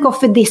feeling of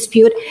the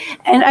dispute.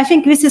 And I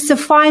think this is a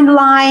fine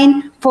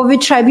line for the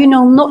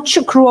tribunal not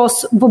to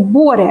cross the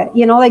border,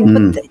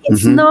 but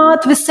it's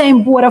not the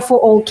same border for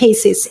all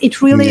cases.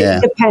 It really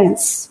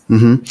depends.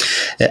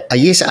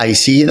 Yes, I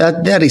see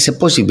that there is a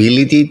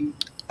possibility,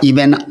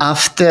 even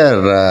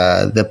after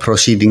the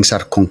proceedings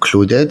are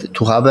concluded,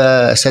 to have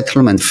a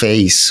settlement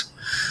phase.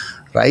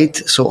 Right.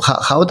 So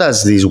how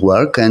does this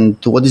work, and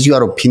what is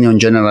your opinion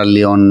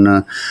generally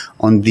on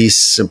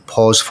this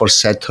pause for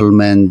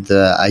settlement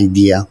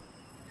idea?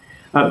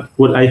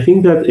 Well, I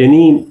think that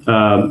any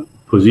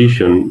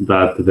position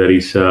that there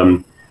is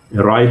a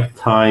right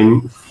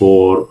time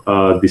for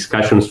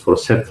discussions for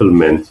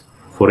settlement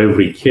for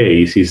every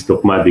case is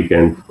dogmatic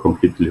and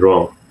completely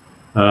wrong.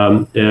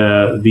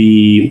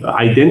 The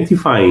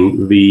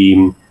identifying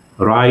the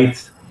right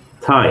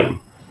time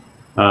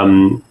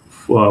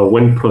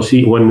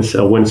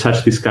when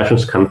such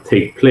discussions can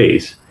take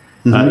place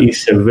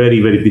is a very,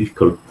 very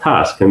difficult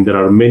task, and there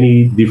are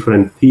many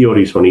different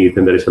theories on it,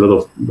 and there is a lot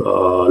of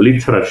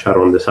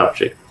literature on the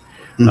subject.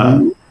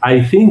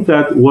 I think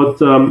that what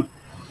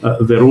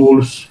the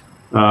rules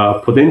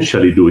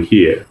potentially do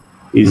here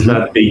is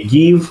that they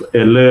give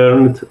a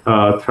learned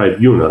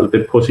tribunal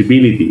the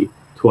possibility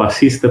to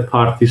assist the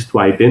parties to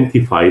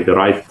identify the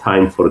right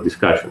time for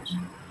discussions.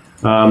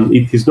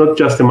 It is not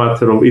just a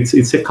matter of,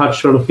 it's a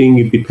cultural thing.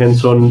 It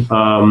depends on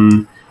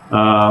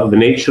the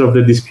nature of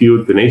the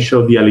dispute, the nature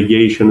of the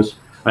allegations.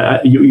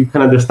 You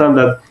can understand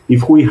that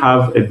if we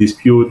have a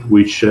dispute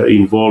which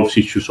involves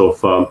issues of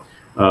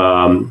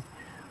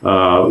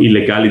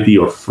illegality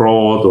or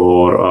fraud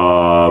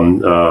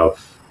or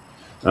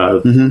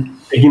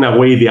taking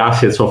away the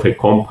assets of a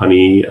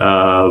company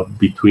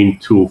between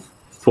two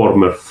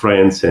former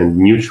friends and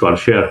mutual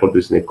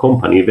shareholders in a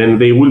company, then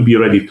they will be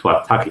ready to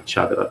attack each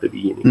other at the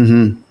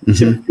beginning.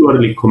 It's a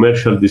purely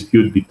commercial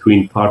dispute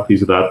between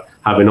parties that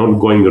have an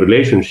ongoing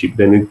relationship,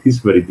 then it is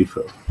very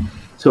different.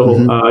 So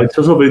it's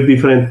also very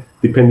different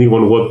depending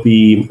on what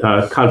the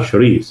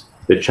culture is.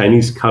 The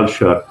Chinese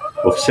culture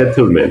of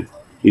settlement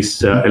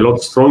is a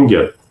lot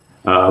stronger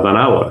than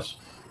ours.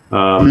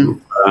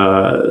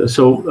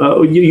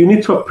 So you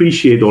need to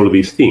appreciate all of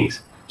these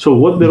things. So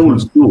what the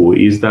rules do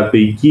is that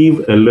they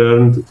give a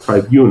learned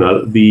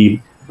tribunal the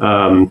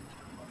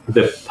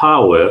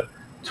power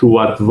to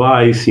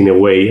advise in a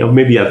way, or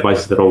maybe advise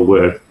is the wrong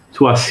word,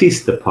 to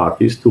assist the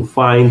parties to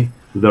find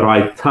the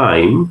right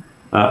time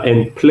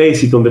and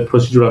place it on the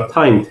procedural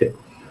timetable.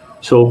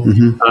 So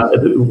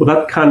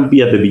that can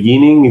be at the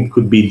beginning, it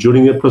could be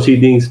during the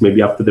proceedings,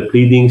 maybe after the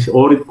pleadings,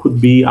 or it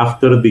could be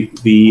after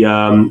the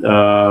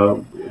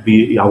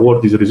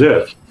award is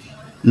reserved.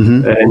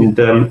 And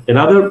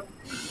another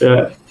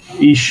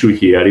issue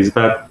here is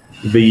that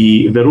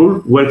the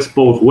rule works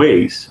both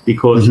ways,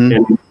 because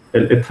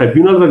a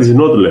tribunal that is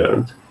not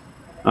learned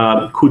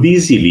could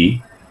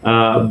easily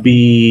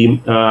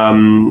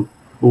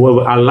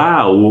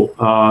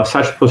allow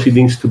such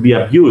proceedings to be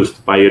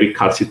abused by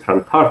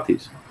recalcitrant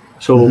parties.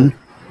 So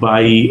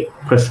by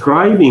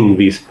prescribing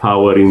this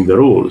power in the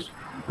rules,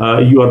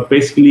 you are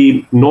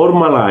basically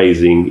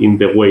normalizing in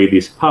the way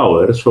this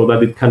power so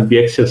that it can be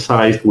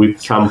exercised with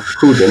some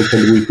prudence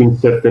and within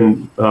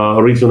certain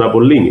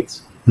reasonable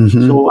limits.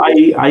 So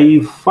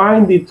I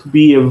find it to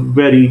be a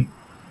very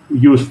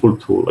useful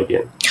tool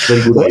again.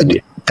 Very good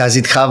idea. Does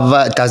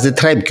the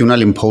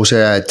tribunal impose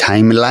a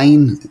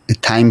timeline, a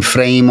time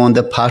frame on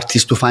the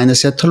parties to find a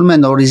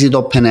settlement, or is it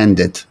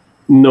open-ended?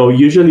 No,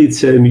 usually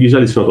it's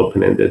not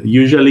open-ended.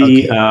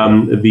 Usually,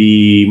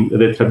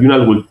 the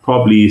tribunal will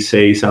probably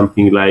say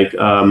something like,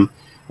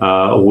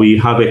 "We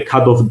have a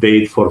cutoff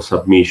date for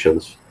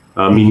submissions,"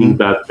 meaning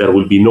that there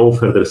will be no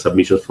further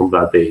submissions from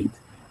that date.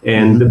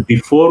 And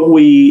before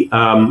we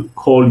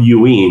call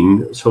you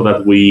in, so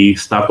that we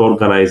start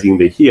organizing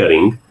the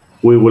hearing,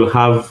 we will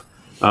have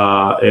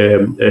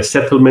a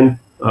settlement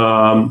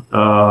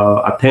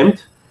attempt.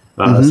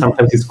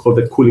 Sometimes it's called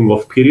a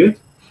cooling-off period.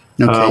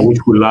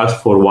 Which will last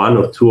for 1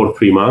 or 2 or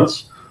 3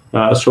 months,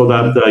 so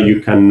that you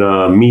can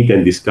meet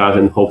and discuss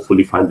and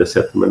hopefully find the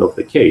settlement of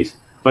the case.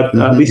 But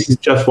this is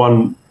just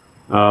one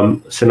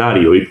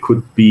scenario. It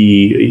could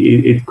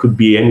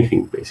be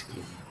anything,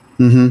 basically.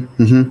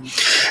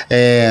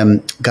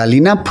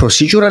 Galina,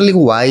 procedurally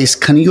wise,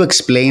 can you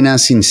explain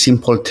us in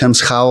simple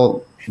terms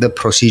how the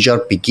procedure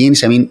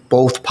begins? I mean,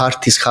 both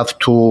parties have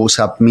to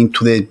submit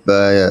to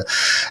the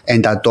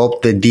and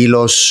adopt the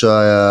Delos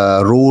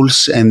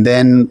rules, and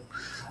then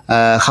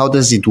how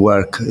does it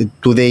work?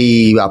 Do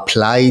they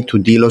apply to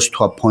Delos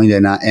to appoint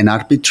an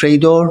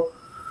arbitrator?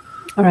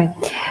 All right.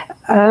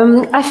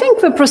 I think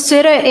the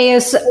procedure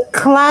is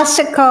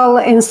classical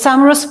in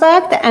some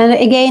respect, and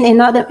again,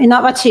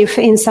 innovative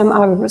in some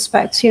other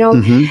respects.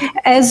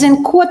 As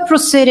in court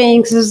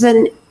proceedings, as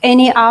in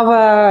any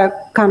other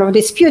kind of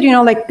dispute,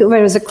 like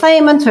there is a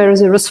claimant, there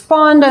is a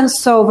respondent,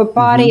 so the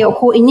party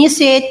who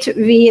initiates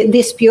the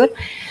dispute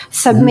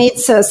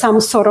submits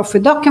some sort of a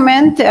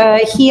document.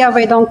 Here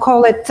we don't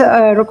call it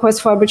a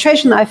request for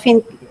arbitration. I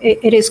think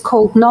it is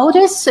called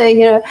notice.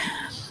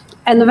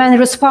 And when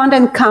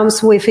respondent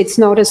comes with its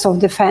notice of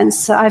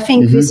defense, I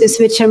think this is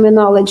the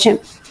terminology.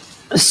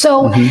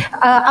 So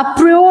a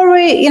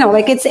priori,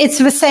 it's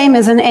the same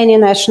as in any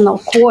national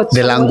court.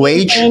 The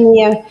language?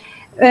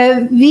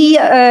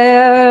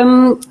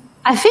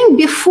 I think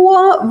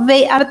before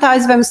they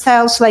advertise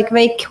themselves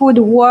they could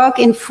work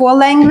in 4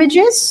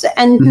 languages,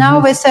 and now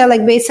they say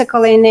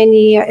basically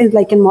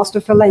in most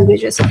of the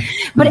languages.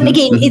 But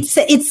again,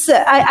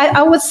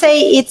 I would say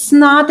it's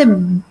not a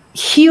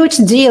huge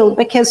deal,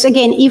 because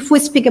again, if we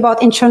speak about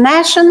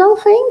international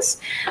things,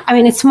 I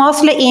mean, it's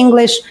mostly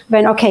English.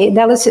 When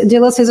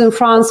Delos is in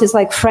France, is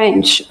like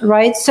French,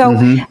 right? So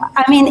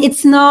I mean,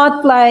 it's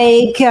not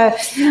like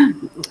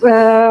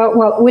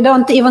we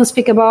don't even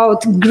speak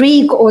about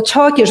Greek or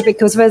Turkish,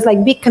 because there's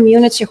big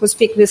community who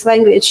speak this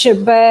language,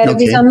 but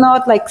these are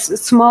not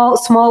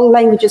small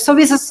languages. So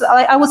this is,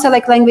 I would say,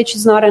 language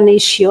is not an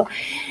issue.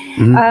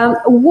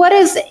 What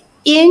is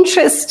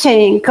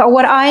interesting,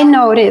 what I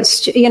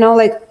noticed,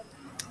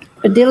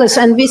 Delos,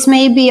 and this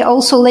maybe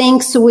also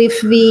links with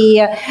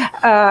the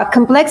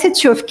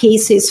complexity of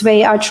cases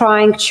they are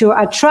trying to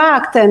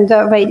attract and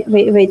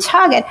they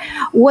target.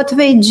 What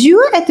they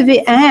do at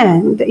the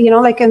end,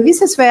 and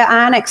this is their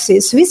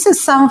annexes. This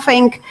is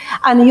something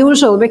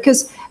unusual,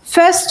 because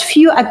first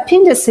few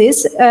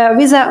appendices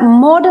with a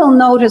model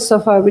notice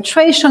of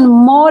arbitration,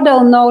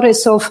 model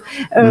notice of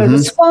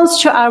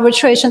response to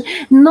arbitration.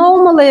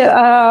 Normally,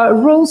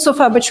 rules of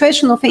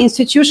arbitration of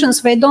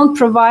institutions, they don't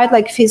provide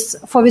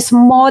this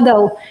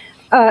model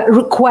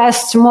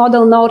request,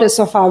 model notice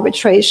of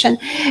arbitration.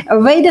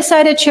 They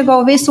decided to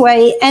go this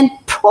way, and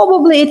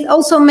probably it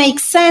also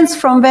makes sense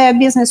from their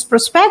business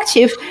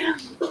perspective,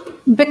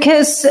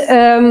 because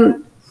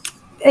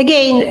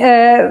again,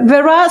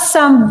 there are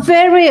some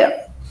very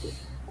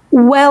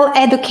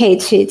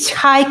well-educated,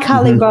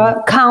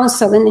 high-caliber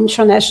counsel in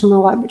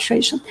international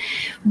arbitration.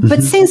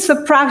 But since the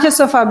practice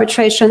of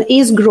arbitration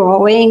is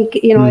growing,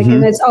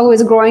 and it's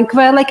always growing,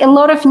 there are a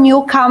lot of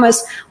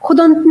newcomers who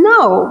don't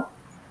know,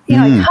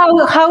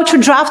 how to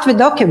draft the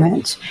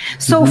document.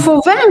 So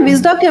for them,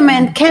 this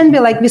document can be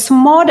like this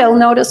model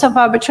notice of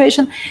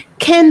arbitration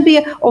can be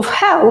of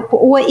help.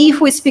 Or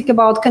if we speak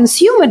about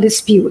consumer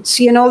disputes,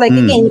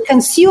 again,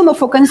 consumer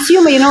for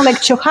consumer,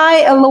 to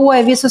hire a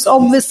lawyer, this is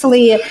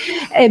obviously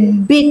a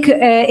big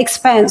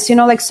expense,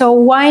 so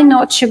why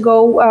not to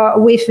go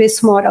with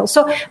this model?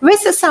 So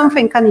this is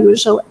something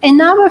unusual.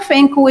 Another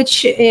thing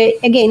which,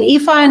 again,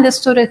 if I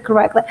understood it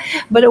correctly,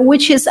 but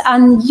which is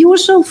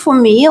unusual for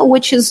me,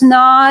 which is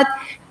not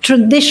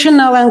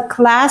traditional and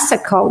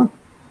classical,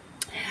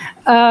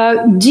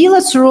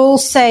 Dealers'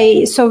 rules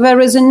say, so there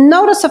is a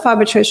notice of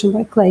arbitration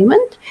by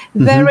claimant,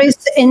 there is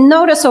a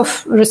notice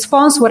of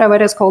response, whatever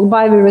it is called,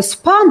 by the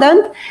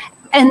respondent,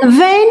 and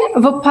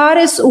then the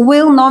parties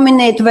will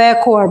nominate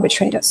their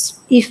co-arbitrators,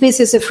 if this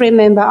is a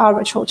three-member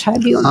arbitral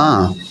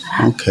tribunal.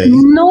 Okay.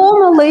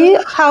 Normally,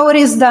 how it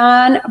is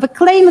done, the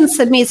claimant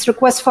submits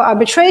request for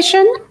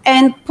arbitration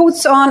and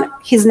puts on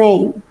his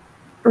name,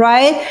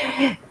 right?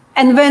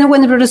 And then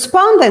when the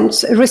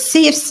respondent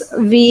receives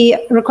the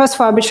request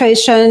for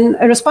arbitration,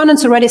 a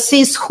respondent already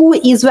sees who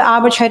is the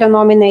arbitrator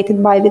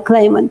nominated by the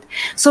claimant.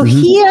 So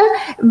here,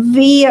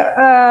 the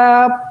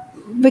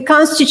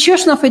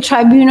constitution of a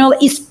tribunal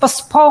is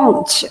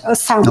postponed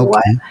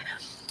somewhat. Okay.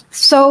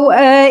 So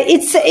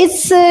it's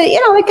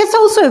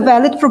also a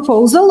valid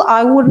proposal.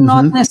 I would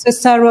not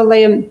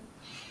necessarily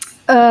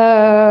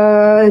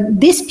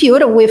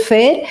dispute with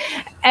it.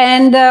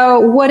 And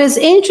what is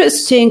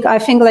interesting, I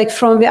think,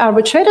 from the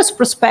arbitrator's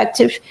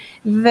perspective,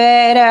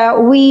 that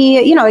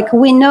we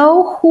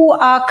know who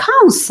our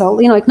counsel,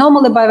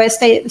 normally by the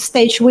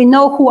stage, we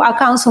know who our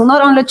counsel,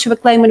 not only to the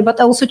claimant, but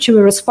also to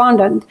the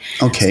respondent.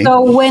 Okay.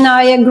 So when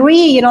I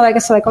agree,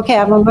 it's okay,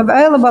 I'm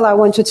available, I'm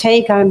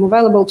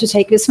available to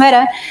take this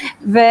matter,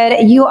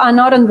 that you are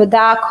not in the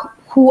dark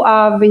who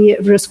are the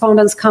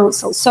respondents'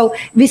 counsel. So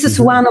this is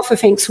one of the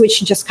things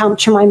which just come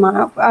to my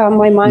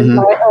mind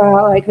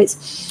like this.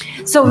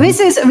 So this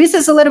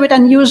is a little bit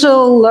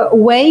unusual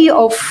way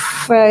of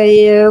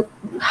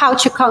how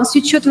to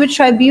constitute the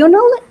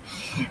tribunal.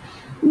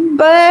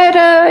 But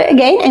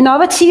again,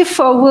 innovative.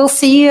 We'll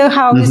see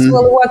how this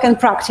will work in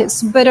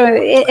practice. But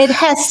it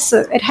has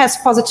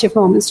positive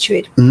moments to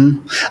it.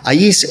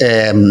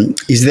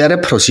 Is there a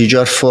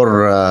procedure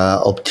for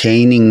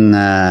obtaining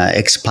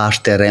ex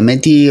parte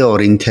remedy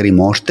or interim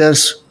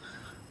orders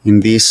in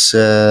this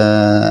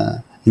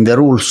in the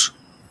rules?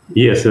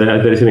 Yes,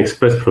 there is an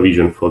express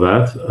provision for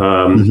that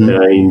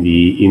in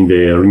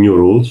the new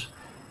rules,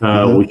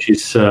 which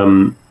is.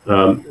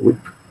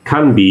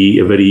 Can be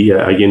a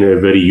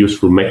very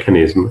useful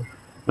mechanism.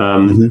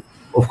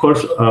 Of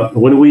course,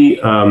 when we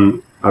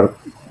are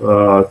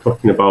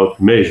talking about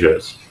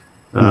measures,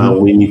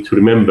 we need to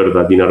remember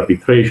that in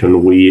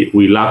arbitration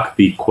we lack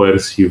the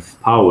coercive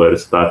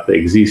powers that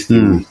exist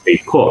in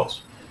state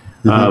courts.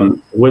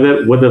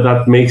 Whether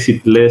that makes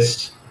it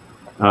less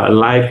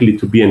likely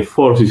to be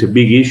enforced is a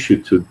big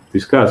issue to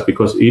discuss,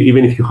 because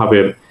even if you have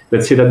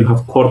let's say that you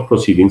have court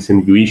proceedings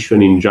and you issue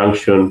an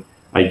injunction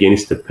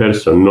against a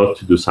person not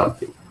to do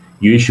something.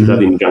 You issue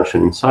that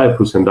injunction in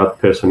Cyprus, and that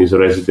person is a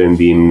resident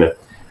in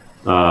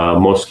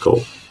Moscow.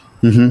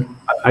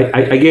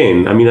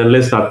 Again,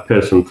 unless that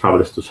person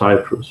travels to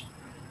Cyprus,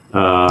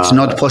 it's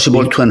not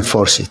possible to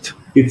enforce it.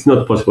 It's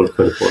not possible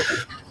to enforce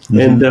it.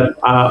 And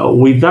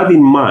with that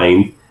in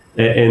mind,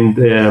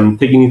 and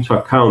taking into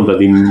account that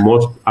in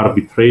most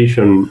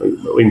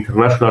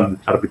international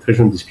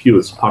arbitration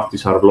disputes,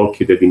 parties are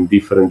located in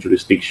different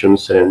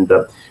jurisdictions, and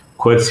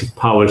coercive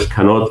powers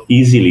cannot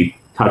easily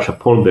touch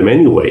upon them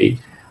anyway.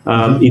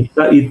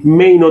 It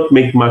may not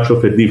make much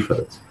of a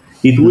difference.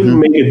 It will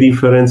make a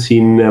difference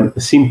in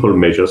simple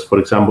measures. For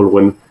example,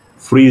 when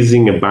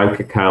freezing a bank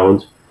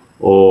account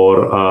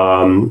or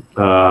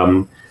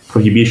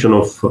prohibition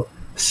of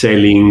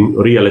selling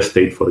real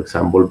estate, for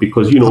example,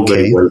 because you know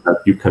very well that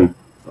you can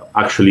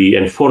actually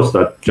enforce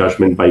that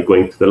judgment by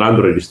going to the land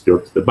registry or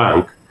to the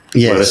bank,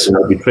 whereas an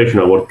arbitration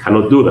award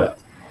cannot do that.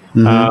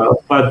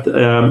 But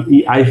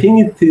I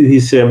think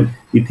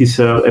it is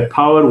a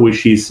power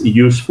which is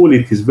useful.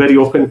 It is very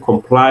often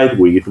complied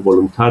with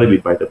voluntarily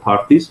by the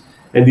parties,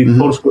 and it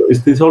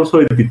is also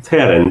a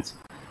deterrent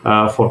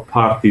for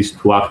parties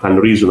to act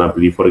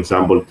unreasonably, for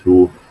example,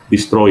 to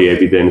destroy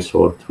evidence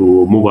or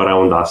to move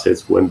around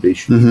assets when they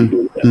should be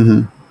doing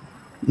that.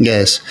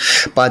 Yes,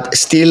 but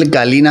still,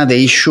 Galina,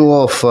 the issue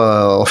of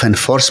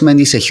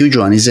enforcement is a huge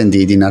one, isn't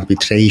it, in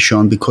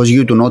arbitration, because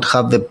you do not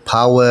have the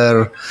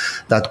power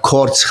that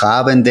courts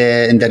have and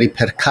the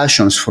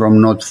repercussions from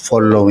not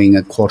following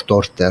a court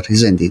order,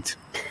 isn't it?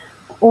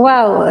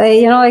 Well,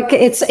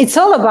 it's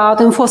all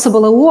about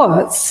enforceable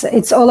awards.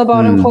 It's all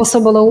about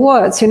enforceable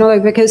awards,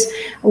 because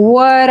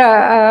what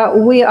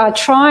we are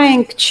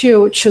trying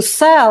to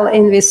sell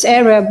in this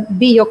area,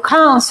 be your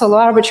counsel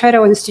or arbitrator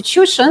or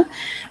institution,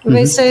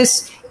 this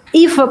is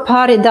if a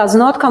party does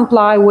not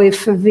comply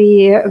with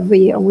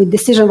the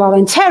decision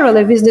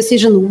voluntarily, this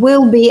decision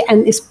will be,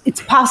 and it's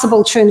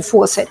possible to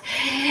enforce it.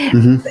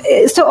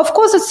 So, of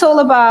course, it's all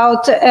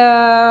about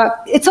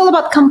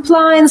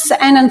compliance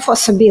and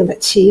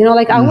enforceability. You know,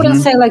 like I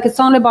wouldn't say like it's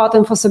only about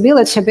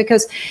enforceability,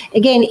 because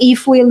again,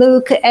 if we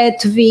look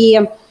at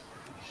the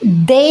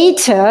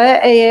data,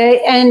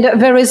 and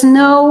there is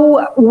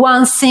no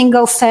one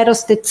single set of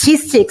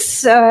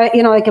statistics,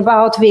 like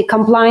about the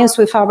compliance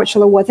with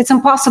arbitral awards. It's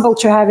impossible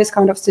to have this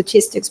kind of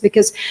statistics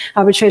because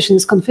arbitration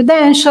is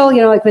confidential.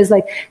 You know, like there's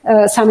like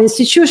some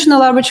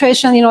institutional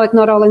arbitration. You know, like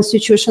not all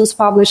institutions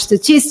publish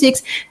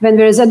statistics. Then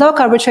there is ad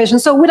hoc arbitration,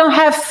 so we don't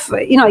have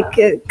like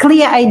a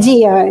clear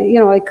idea.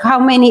 You know, like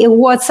how many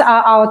awards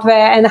are out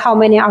there and how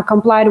many are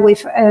complied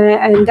with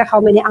and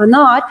how many are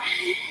not.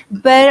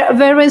 But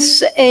there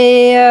is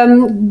a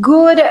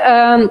good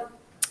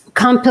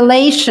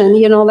compilation,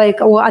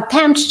 or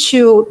attempt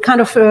to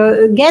kind of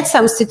get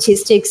some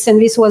statistics.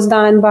 And this was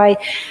done by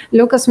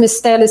Lucas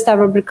Mistelli,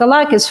 Stavros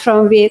Bricolakis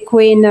from the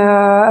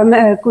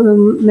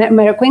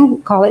Mary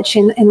Queen College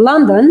in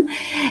London.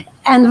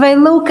 And they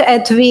look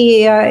at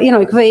they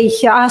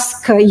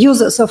ask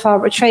users of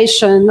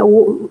arbitration,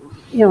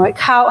 like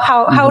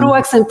how it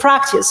works in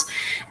practice.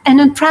 And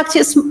in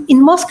practice,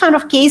 in most kind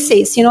of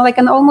cases, like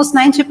in almost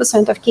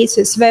 90% of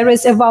cases, there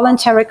is a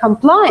voluntary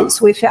compliance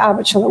with the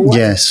arbitral award.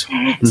 Yes.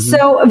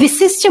 So the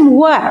system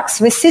works.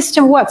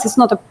 It's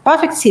not a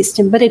perfect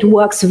system, but it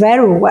works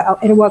very well.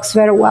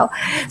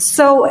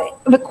 So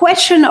the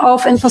question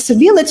of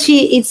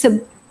enforceability, it's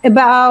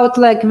about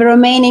like the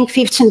remaining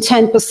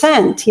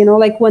 10%,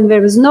 like when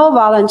there is no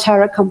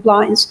voluntary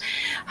compliance,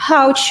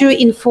 how to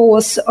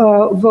enforce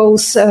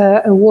those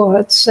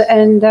awards.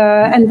 And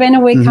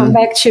then we come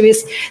back to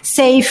this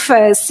safe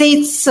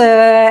seats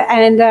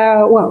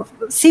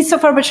seats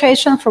of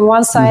arbitration from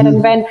one side,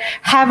 and then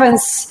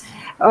heavens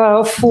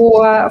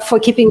for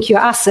keeping your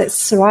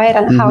assets, right?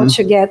 And how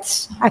to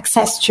get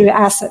access to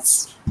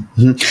assets.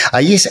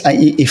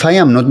 If I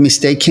am not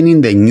mistaken,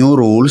 in the new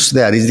rules,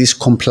 there is this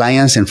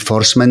compliance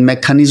enforcement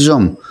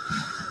mechanism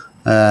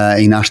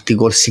in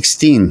Article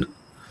 16.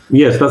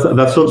 Yes,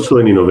 that's also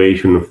an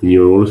innovation of the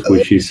new rules,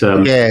 which is...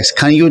 yes,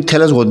 can you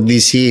tell us what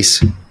this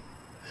is?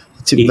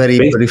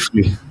 Very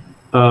briefly.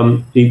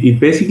 It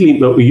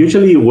basically,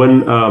 usually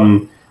when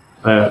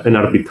an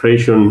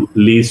arbitration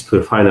leads to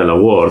a final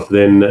award,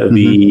 then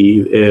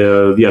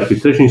the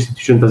arbitration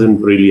institution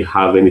doesn't really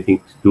have anything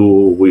to do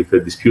with the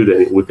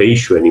dispute, with the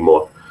issue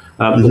anymore.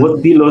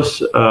 What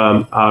DILOS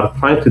are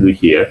trying to do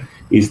here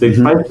is they're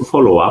trying to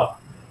follow up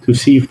to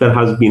see if there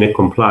has been a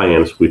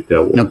compliance with the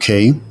award.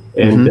 Okay.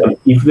 And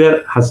if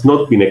there has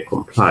not been a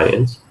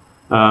compliance,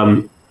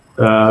 then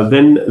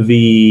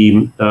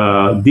the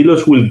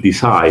DILOS will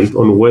decide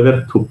on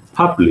whether to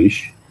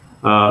publish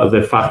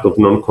the fact of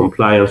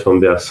non-compliance on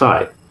their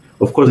side.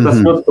 Of course,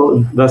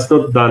 that's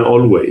not done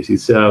always.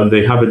 It's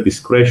they have a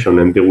discretion,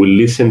 and they will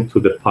listen to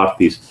the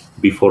parties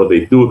before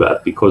they do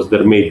that, because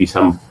there may be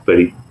some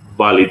very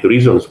valid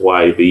reasons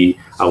why the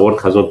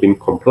award has not been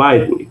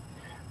complied with.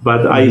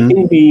 But I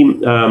think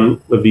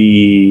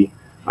the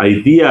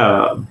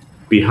idea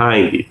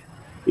behind it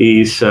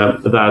is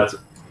that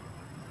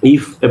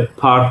if a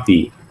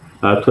party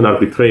to an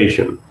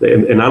arbitration,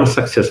 an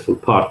unsuccessful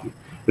party,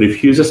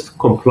 refuses to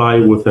comply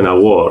with an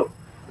award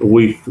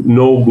with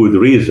no good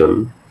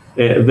reason,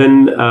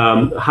 then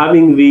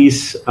having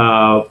this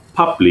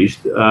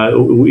published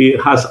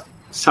has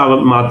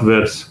some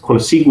adverse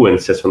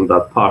consequences on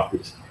that party,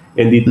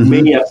 and it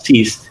may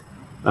assist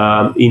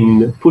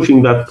in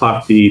pushing that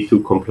party to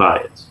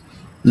compliance.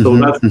 So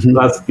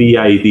that's the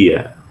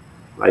idea,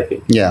 I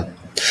think. Yeah.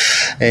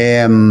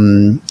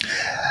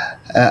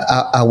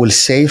 I will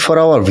say for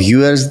our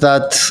viewers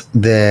that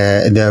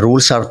the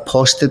rules are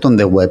posted on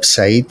the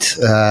website.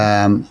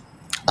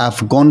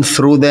 I've gone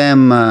through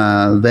them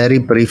very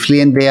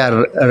briefly, and they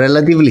are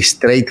relatively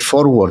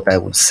straightforward, I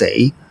would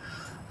say,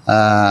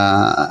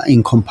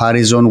 in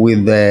comparison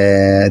with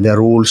the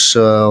rules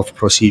of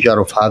procedure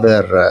of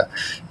other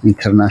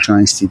international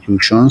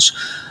institutions.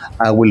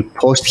 I will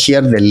post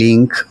here the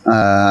link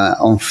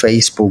on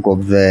Facebook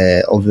of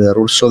the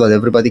rules so that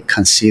everybody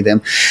can see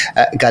them.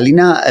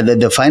 Galina,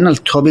 the final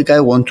topic I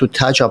want to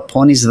touch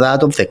upon is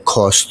that of the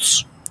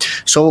costs.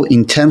 So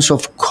in terms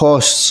of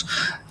costs,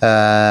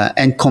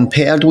 and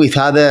compared with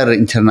other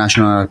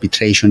international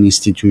arbitration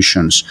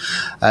institutions,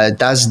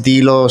 does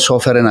DILOS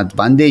offer an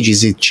advantage?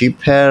 Is it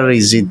cheaper?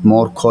 Is it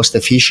more cost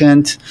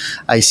efficient?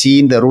 I see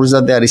in the rules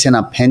that there is an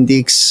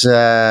appendix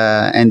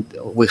and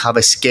we have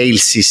a scale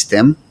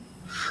system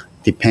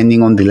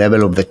depending on the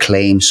level of the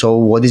claim. So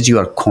what is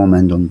your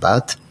comment on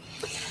that?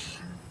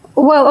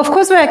 Well, of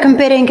course, we are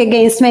competing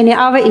against many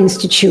other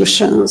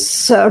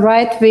institutions,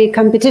 right? The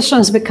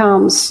competition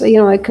becomes,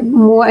 like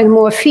more and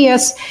more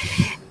fierce.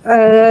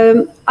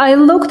 I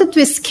looked at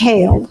the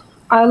scale.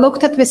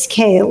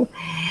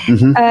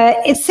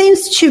 It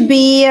seems to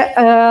be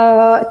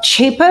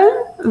cheaper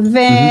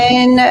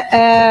than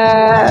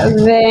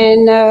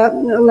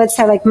let's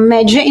say, like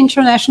major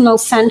international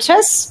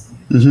centers.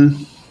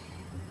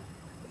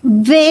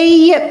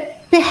 they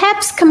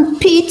perhaps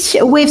compete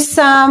with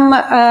some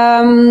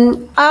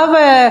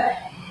other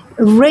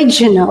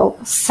regional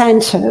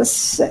centers.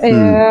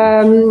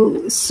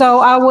 So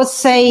I would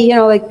say,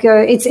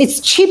 it's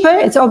cheaper.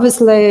 It's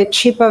obviously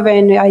cheaper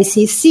than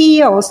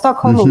ICC or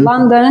Stockholm or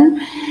London,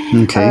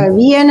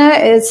 Vienna,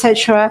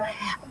 etc.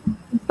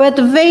 But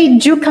they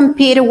do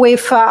compete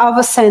with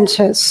other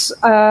centers,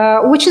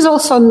 which is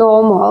also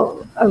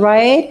normal,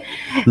 right?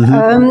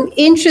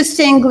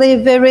 Interestingly,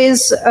 there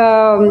is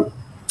a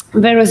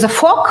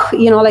FOC,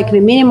 the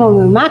minimum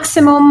and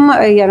maximum,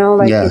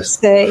 yes.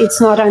 It's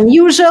not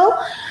unusual.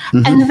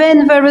 And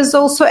then there is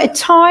also a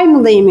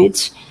time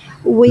limit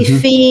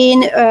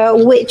within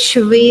which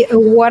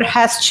what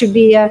has to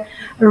be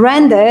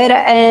rendered.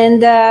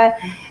 And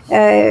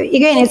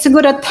again, it's a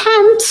good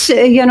attempt,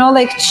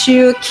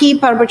 to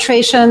keep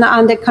arbitration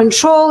under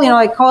control,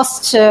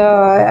 cost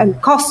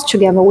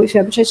together with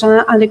arbitration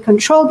under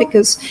control,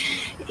 because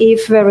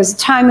if there is a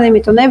time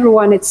limit on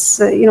everyone, it's,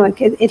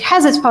 it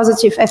has its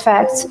positive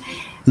effects.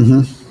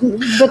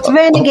 But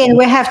then again,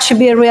 we have to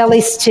be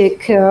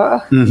realistic.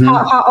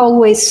 How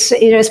always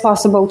it is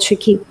possible to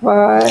keep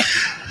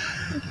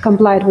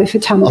complied with the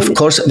time limit. Of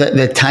course,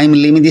 the time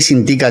limit is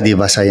indicative,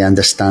 as I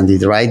understand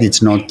it, right?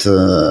 It's not...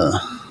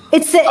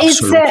 It's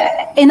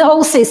in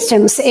all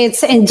systems,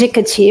 it's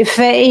indicative.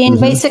 In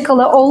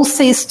basically all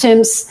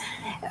systems,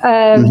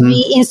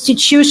 the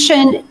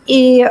institution,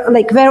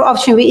 very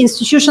often the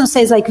institution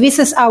says, this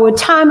is our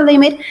time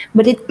limit,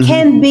 but it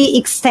can be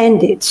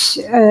extended.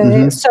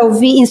 So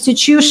the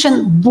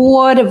institution,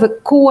 board, the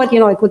court,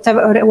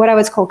 whatever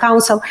it's called,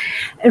 council,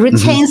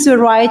 retains the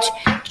right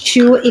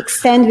to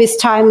extend this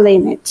time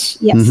limit.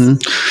 Yes.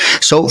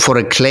 So for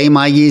a claim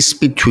is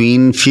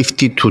between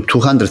 50 to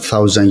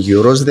 200,000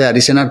 euros, there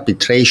is an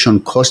arbitration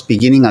cost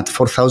beginning at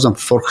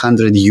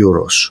 4,400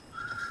 euros.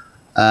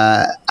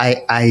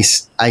 I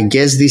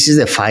guess this is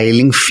a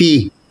filing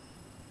fee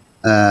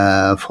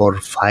for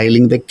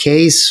filing the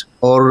case,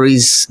 or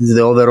is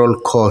the overall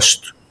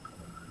cost?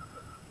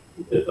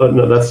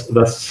 No, that's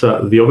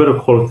the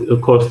overall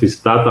cost is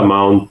that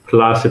amount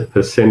plus a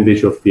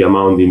percentage of the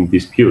amount in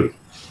dispute.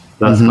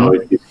 That's how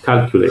it is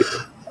calculated.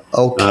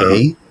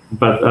 Okay.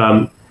 But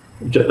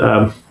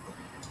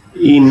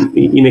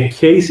in a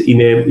case,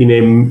 in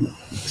a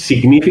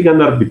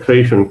significant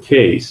arbitration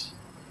case,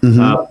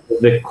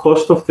 the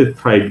cost of the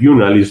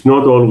tribunal is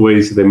not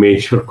always the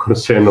major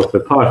concern of the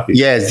parties.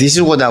 Yes, this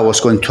is what I was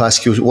going to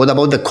ask you. What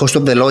about the cost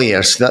of the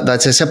lawyers?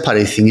 That's a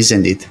separate thing,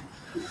 isn't it?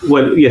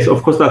 Well, yes,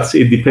 of course.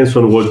 It depends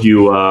on what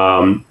you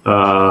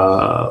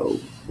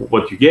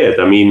get.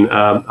 I mean,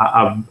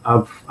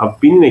 I've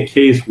been in a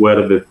case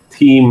where the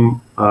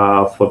team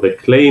for the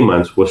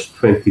claimants was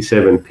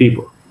 27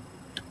 people.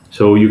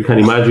 So you can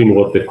imagine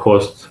what the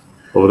cost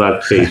of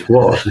that case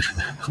was.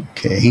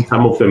 Okay.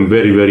 Some of them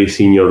very, very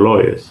senior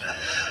lawyers.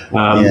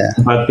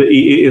 But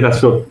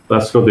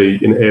that's not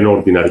an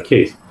ordinary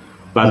case.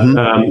 But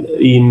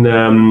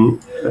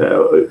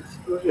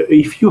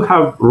if you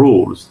have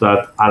rules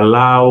that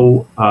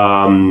allow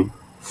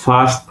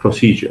fast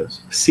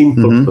procedures,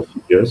 simple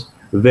procedures,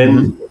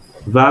 then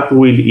that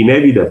will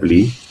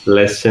inevitably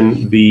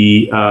lessen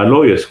the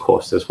lawyer's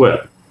cost as well.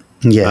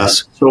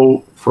 Yes.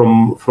 So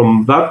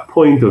from that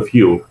point of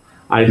view,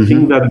 I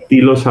think that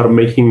dealers are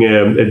making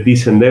a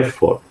decent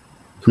effort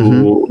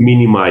to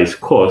minimize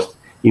cost,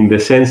 in the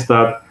sense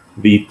that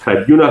the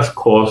tribunal's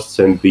costs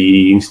and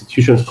the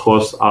institution's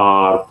costs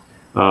are,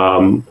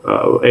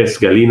 as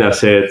Galina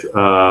said,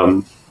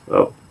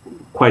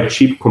 quite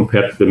cheap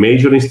compared to the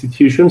major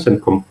institutions and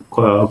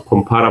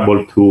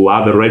comparable to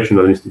other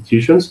regional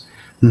institutions.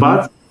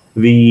 But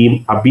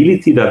the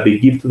ability that they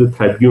give to the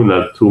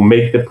tribunal to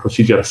make the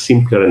procedure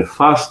simpler and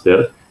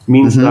faster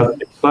means that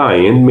the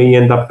client may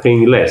end up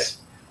paying less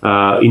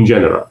in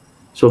general.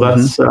 So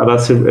that's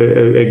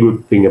a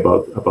good thing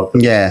about it.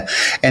 Yeah,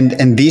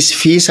 and these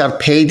fees are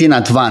paid in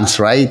advance,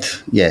 right?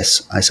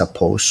 Yes, I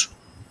suppose.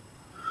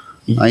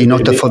 In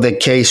order for the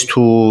case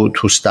to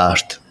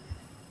start.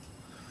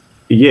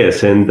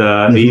 Yes, and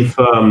if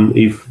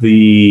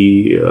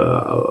the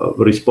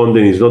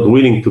respondent is not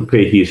willing to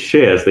pay his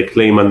shares, the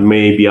claimant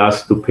may be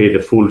asked to pay the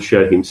full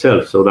share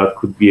himself. So that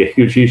could be a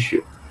huge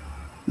issue.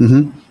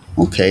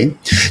 Okay.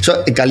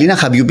 So, Galina,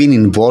 have you been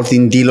involved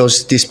in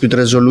Delos dispute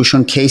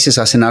resolution cases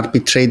as an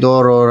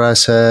arbitrator or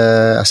as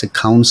a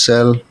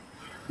counsel?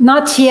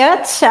 Not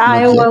yet.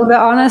 I will be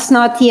honest,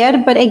 not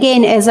yet. But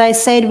again, as I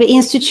said, the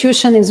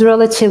institution is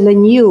relatively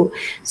new.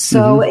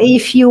 So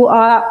if you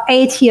are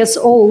 8 years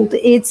old,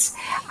 it's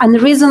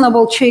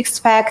unreasonable to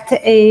expect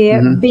a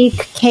big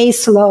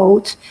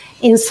caseload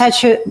in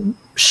such a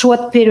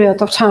short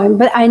period of time.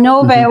 But I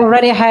know they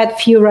already had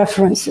few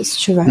references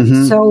to that.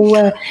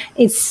 So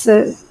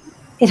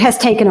it has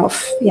taken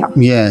off. Yeah.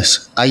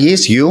 Yes.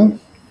 Yes, you?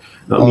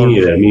 Me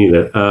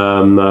neither.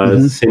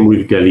 Same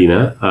with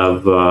Galina.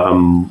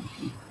 I'm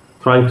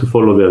trying to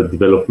follow their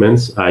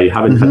developments. I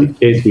haven't had a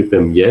case with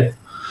them yet,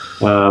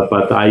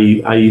 but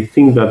I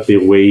think that the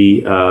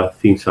way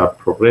things are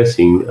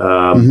progressing,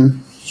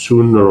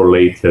 sooner or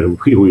later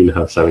we will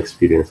have some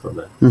experience on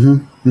that.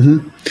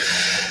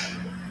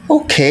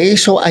 Okay,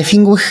 so I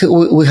think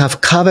we have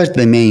covered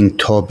the main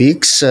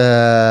topics.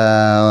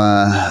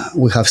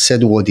 We have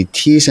said what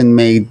it is and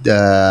made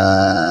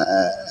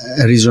a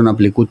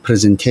reasonably good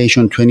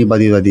presentation to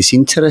anybody that is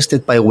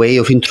interested by way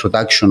of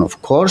introduction,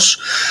 of course.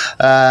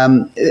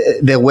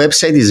 The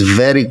website is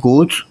very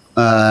good.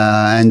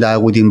 And I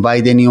would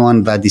invite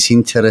anyone that is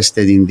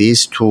interested in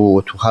this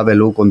to have a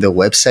look on the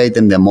website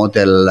and the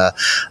model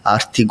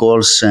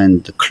articles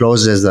and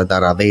clauses that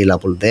are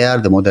available there,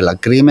 the model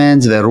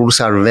agreements. The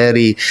rules are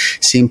very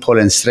simple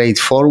and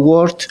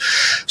straightforward.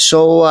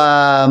 So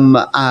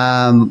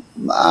I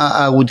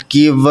would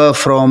give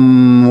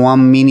from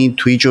 1 minute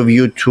to each of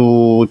you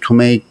to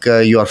make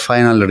your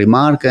final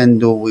remark,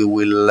 and we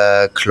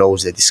will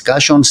close the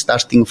discussion,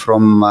 starting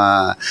from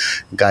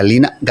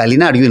Galina.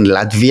 Galina, are you in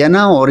Latvia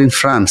now or in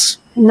France?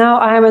 No,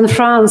 I'm in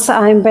France.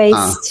 I'm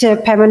based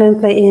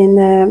permanently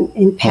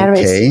in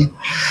Paris. Okay.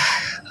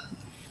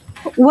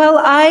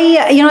 Well,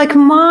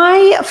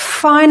 my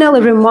final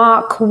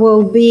remark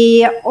will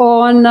be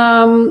on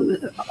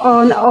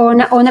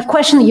a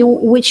question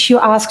which you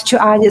asked to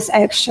others.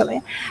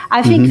 Actually,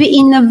 I think the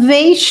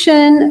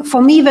innovation,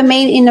 for me, the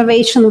main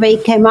innovation they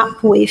came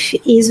up with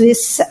is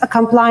this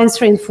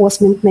compliance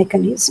reinforcement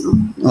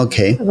mechanism.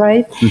 Okay.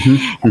 Right.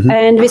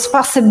 And this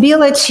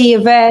possibility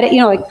that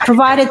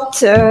provided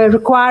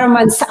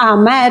requirements are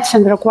met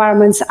and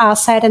requirements are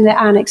set in the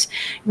annex,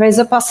 there is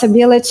a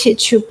possibility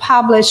to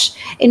publish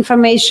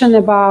information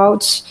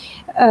about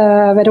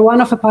that one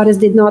of the parties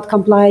does not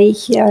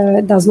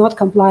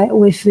comply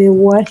with the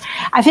award.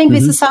 I think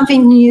this is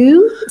something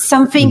new,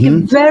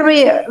 something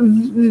very,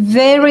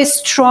 very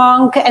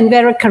strong and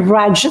very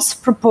courageous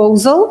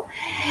proposal.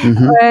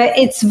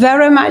 It's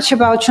very much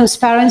about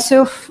transparency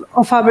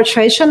of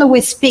arbitration. We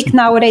speak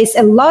nowadays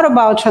a lot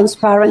about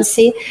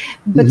transparency,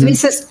 but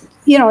this is,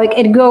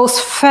 it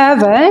goes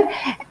further.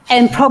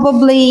 And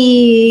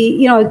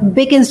probably,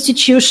 big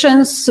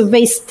institutions,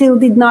 they still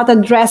did not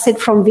address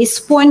it from this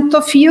point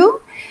of view.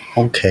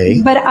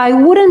 Okay. But I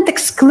wouldn't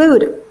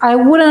exclude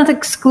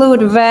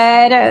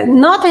that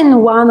not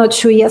in 1 or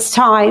 2 years'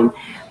 time,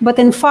 but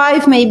in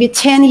 5, maybe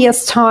 10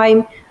 years'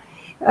 time,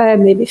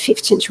 maybe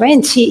 15,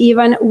 20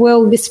 even,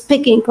 we'll be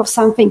speaking of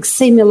something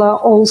similar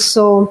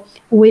also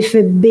with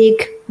the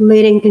big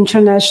leading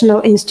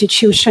international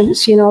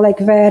institutions,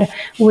 where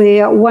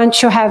we want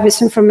to have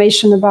this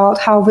information about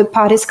how the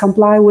parties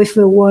comply with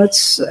the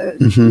awards.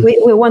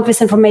 We want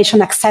this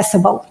information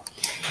accessible.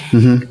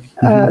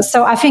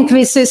 So I think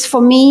this is,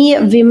 for me,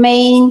 the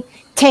main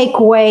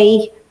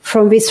takeaway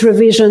from this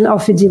revision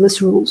of the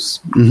dealers' rules.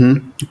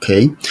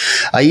 Okay.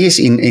 Yes,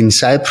 in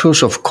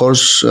Cyprus, of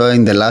course,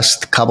 in the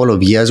last couple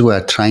of years, we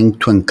are trying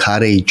to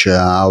encourage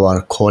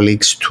our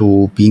colleagues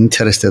to be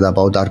interested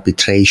about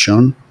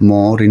arbitration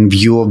more in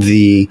view of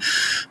the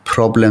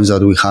problems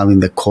that we have in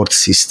the court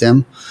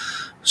system.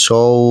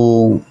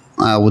 So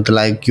I would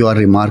like your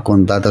remark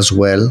on that as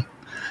well.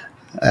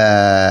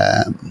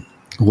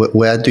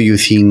 Where do you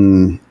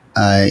think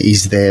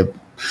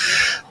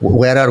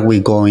where are we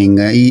going?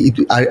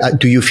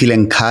 Do you feel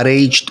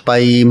encouraged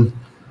by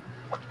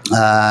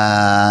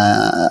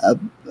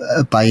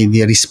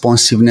the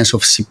responsiveness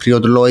of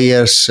Cypriot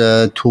lawyers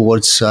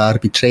towards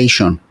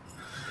arbitration?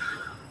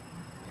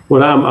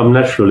 Well, I'm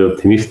naturally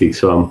optimistic,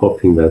 so I'm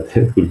hoping that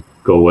it will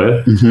go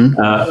well.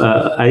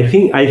 I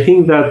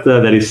think that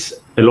there is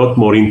a lot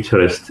more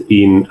interest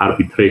in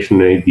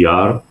arbitration and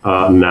ADR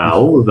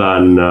now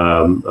than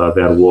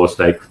there was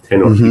like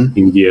 10 or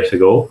 15 years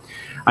ago.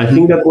 I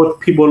think that what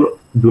people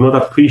do not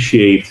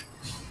appreciate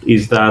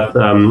is that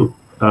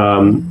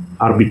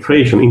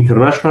arbitration,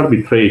 international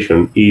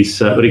arbitration,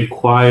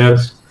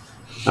 requires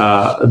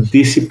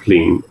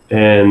discipline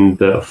and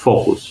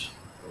focus.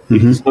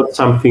 It is not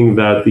something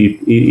that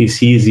it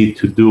is easy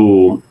to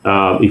do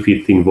if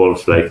it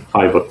involves like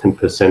 5 or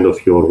 10% of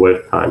your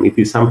work time. It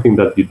is something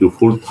that you do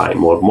full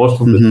time or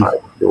most of the time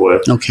of your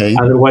work. Okay.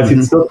 Otherwise,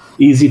 it's not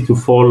easy to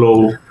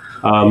follow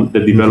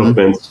the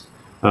developments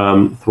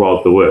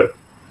throughout the work.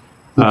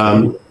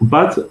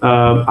 But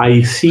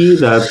I see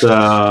that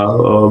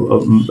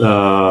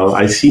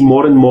I see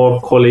more and more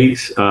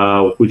colleagues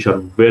which are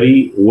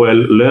very well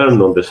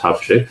learned on the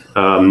subject,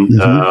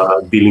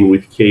 dealing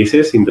with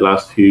cases in the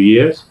last few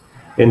years.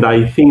 And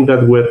I think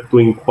that we're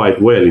doing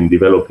quite well in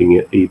developing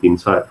it in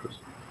Cyprus.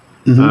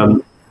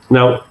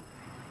 Now,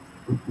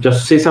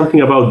 just say something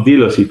about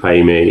dealers, if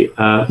I may.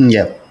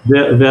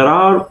 There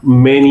are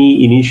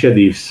many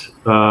initiatives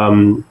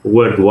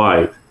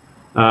worldwide.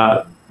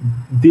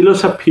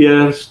 Dealers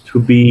appears to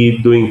be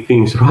doing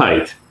things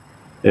right,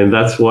 and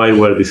that's why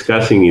we're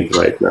discussing it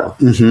right now.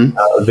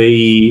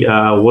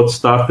 What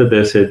started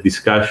as a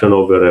discussion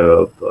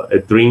over a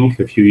drink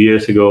a few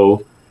years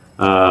ago,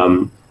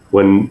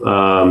 when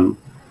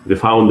the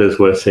founders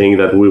were saying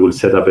that we will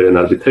set up an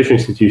arbitration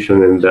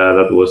institution, and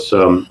that was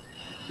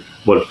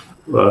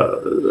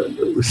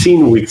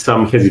seen with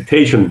some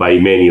hesitation by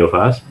many of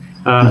us,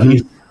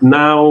 is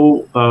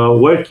now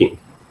working.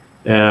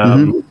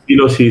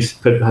 Delos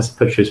has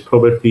purchased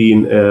property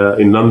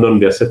in London.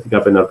 They are setting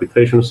up an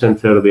arbitration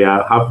center. They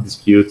have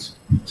disputes.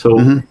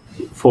 So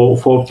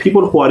for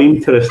people who are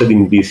interested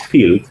in this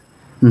field,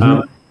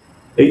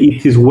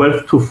 it is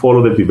worth to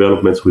follow the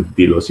developments with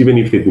Delos, even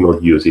if they do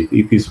not use it.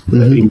 It is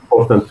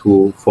important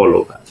to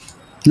follow that.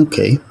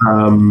 Okay.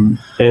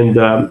 And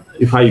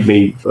if I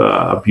may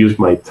abuse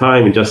my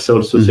time and just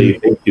also say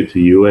thank you to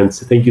you and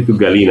thank you to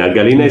Galina.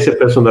 Galina is a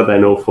person that I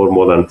know for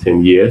more than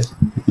 10 years.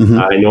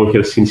 I know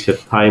her since her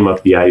time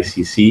at the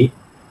ICC.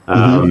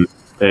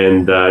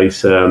 And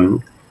is a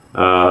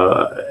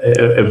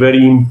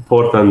very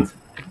important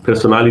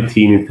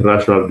personality in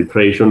international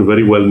arbitration,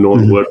 very well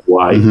known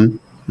worldwide.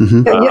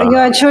 You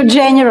are too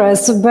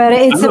generous, but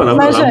it's a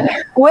pleasure.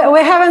 We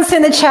haven't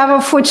seen each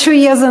other for 2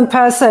 years in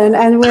person,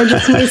 and we're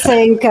just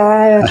missing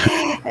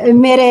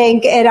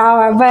meeting an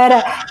hour.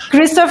 But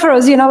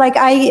Christoforos,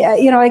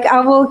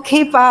 I will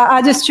keep.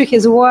 I just took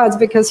his words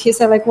because he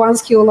said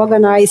once he will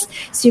organize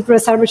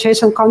Cyprus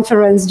Arbitration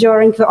Conference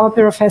during the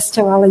Opera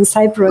Festival in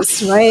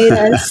Cyprus, right?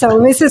 And so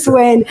this is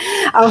when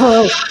I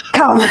will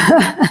come.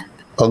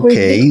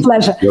 Okay. With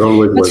pleasure.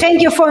 But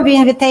thank you for the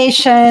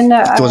invitation.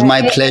 It was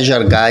my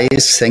pleasure,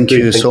 guys. Thank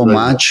you so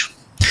much.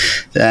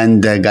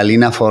 And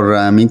Galina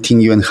for meeting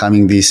you and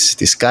having this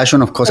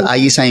discussion. Of course,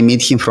 I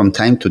meet him from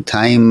time to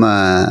time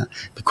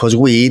because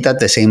we eat at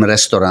the same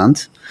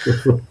restaurant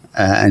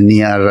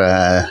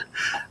near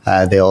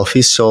the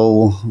office,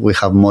 so we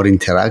have more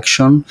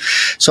interaction.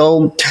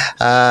 So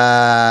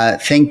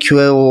thank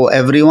you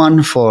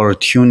everyone for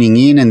tuning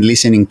in and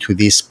listening to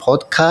this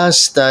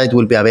podcast. It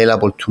will be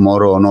available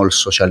tomorrow on all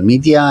social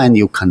media, and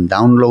you can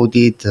download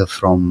it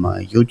from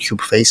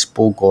YouTube,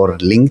 Facebook, or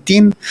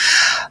LinkedIn.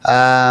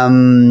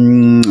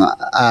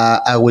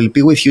 I will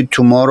be with you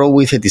tomorrow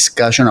with a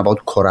discussion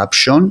about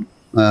corruption,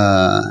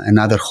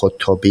 another hot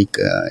topic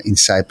in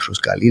Cyprus,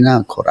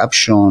 Galina,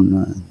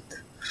 corruption.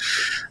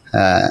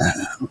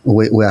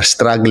 We are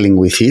struggling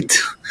with it.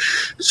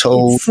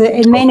 So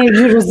in many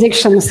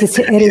jurisdictions,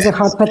 it is a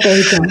hot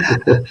potato.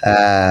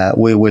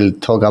 We will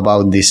talk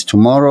about this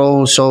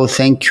tomorrow. So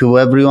thank you,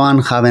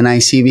 everyone. Have a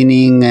nice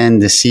evening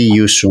and see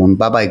you soon.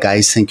 Bye-bye,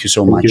 guys. Thank you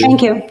so much.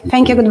 Thank you.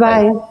 Thank you.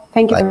 Goodbye.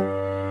 Thank you. Bye.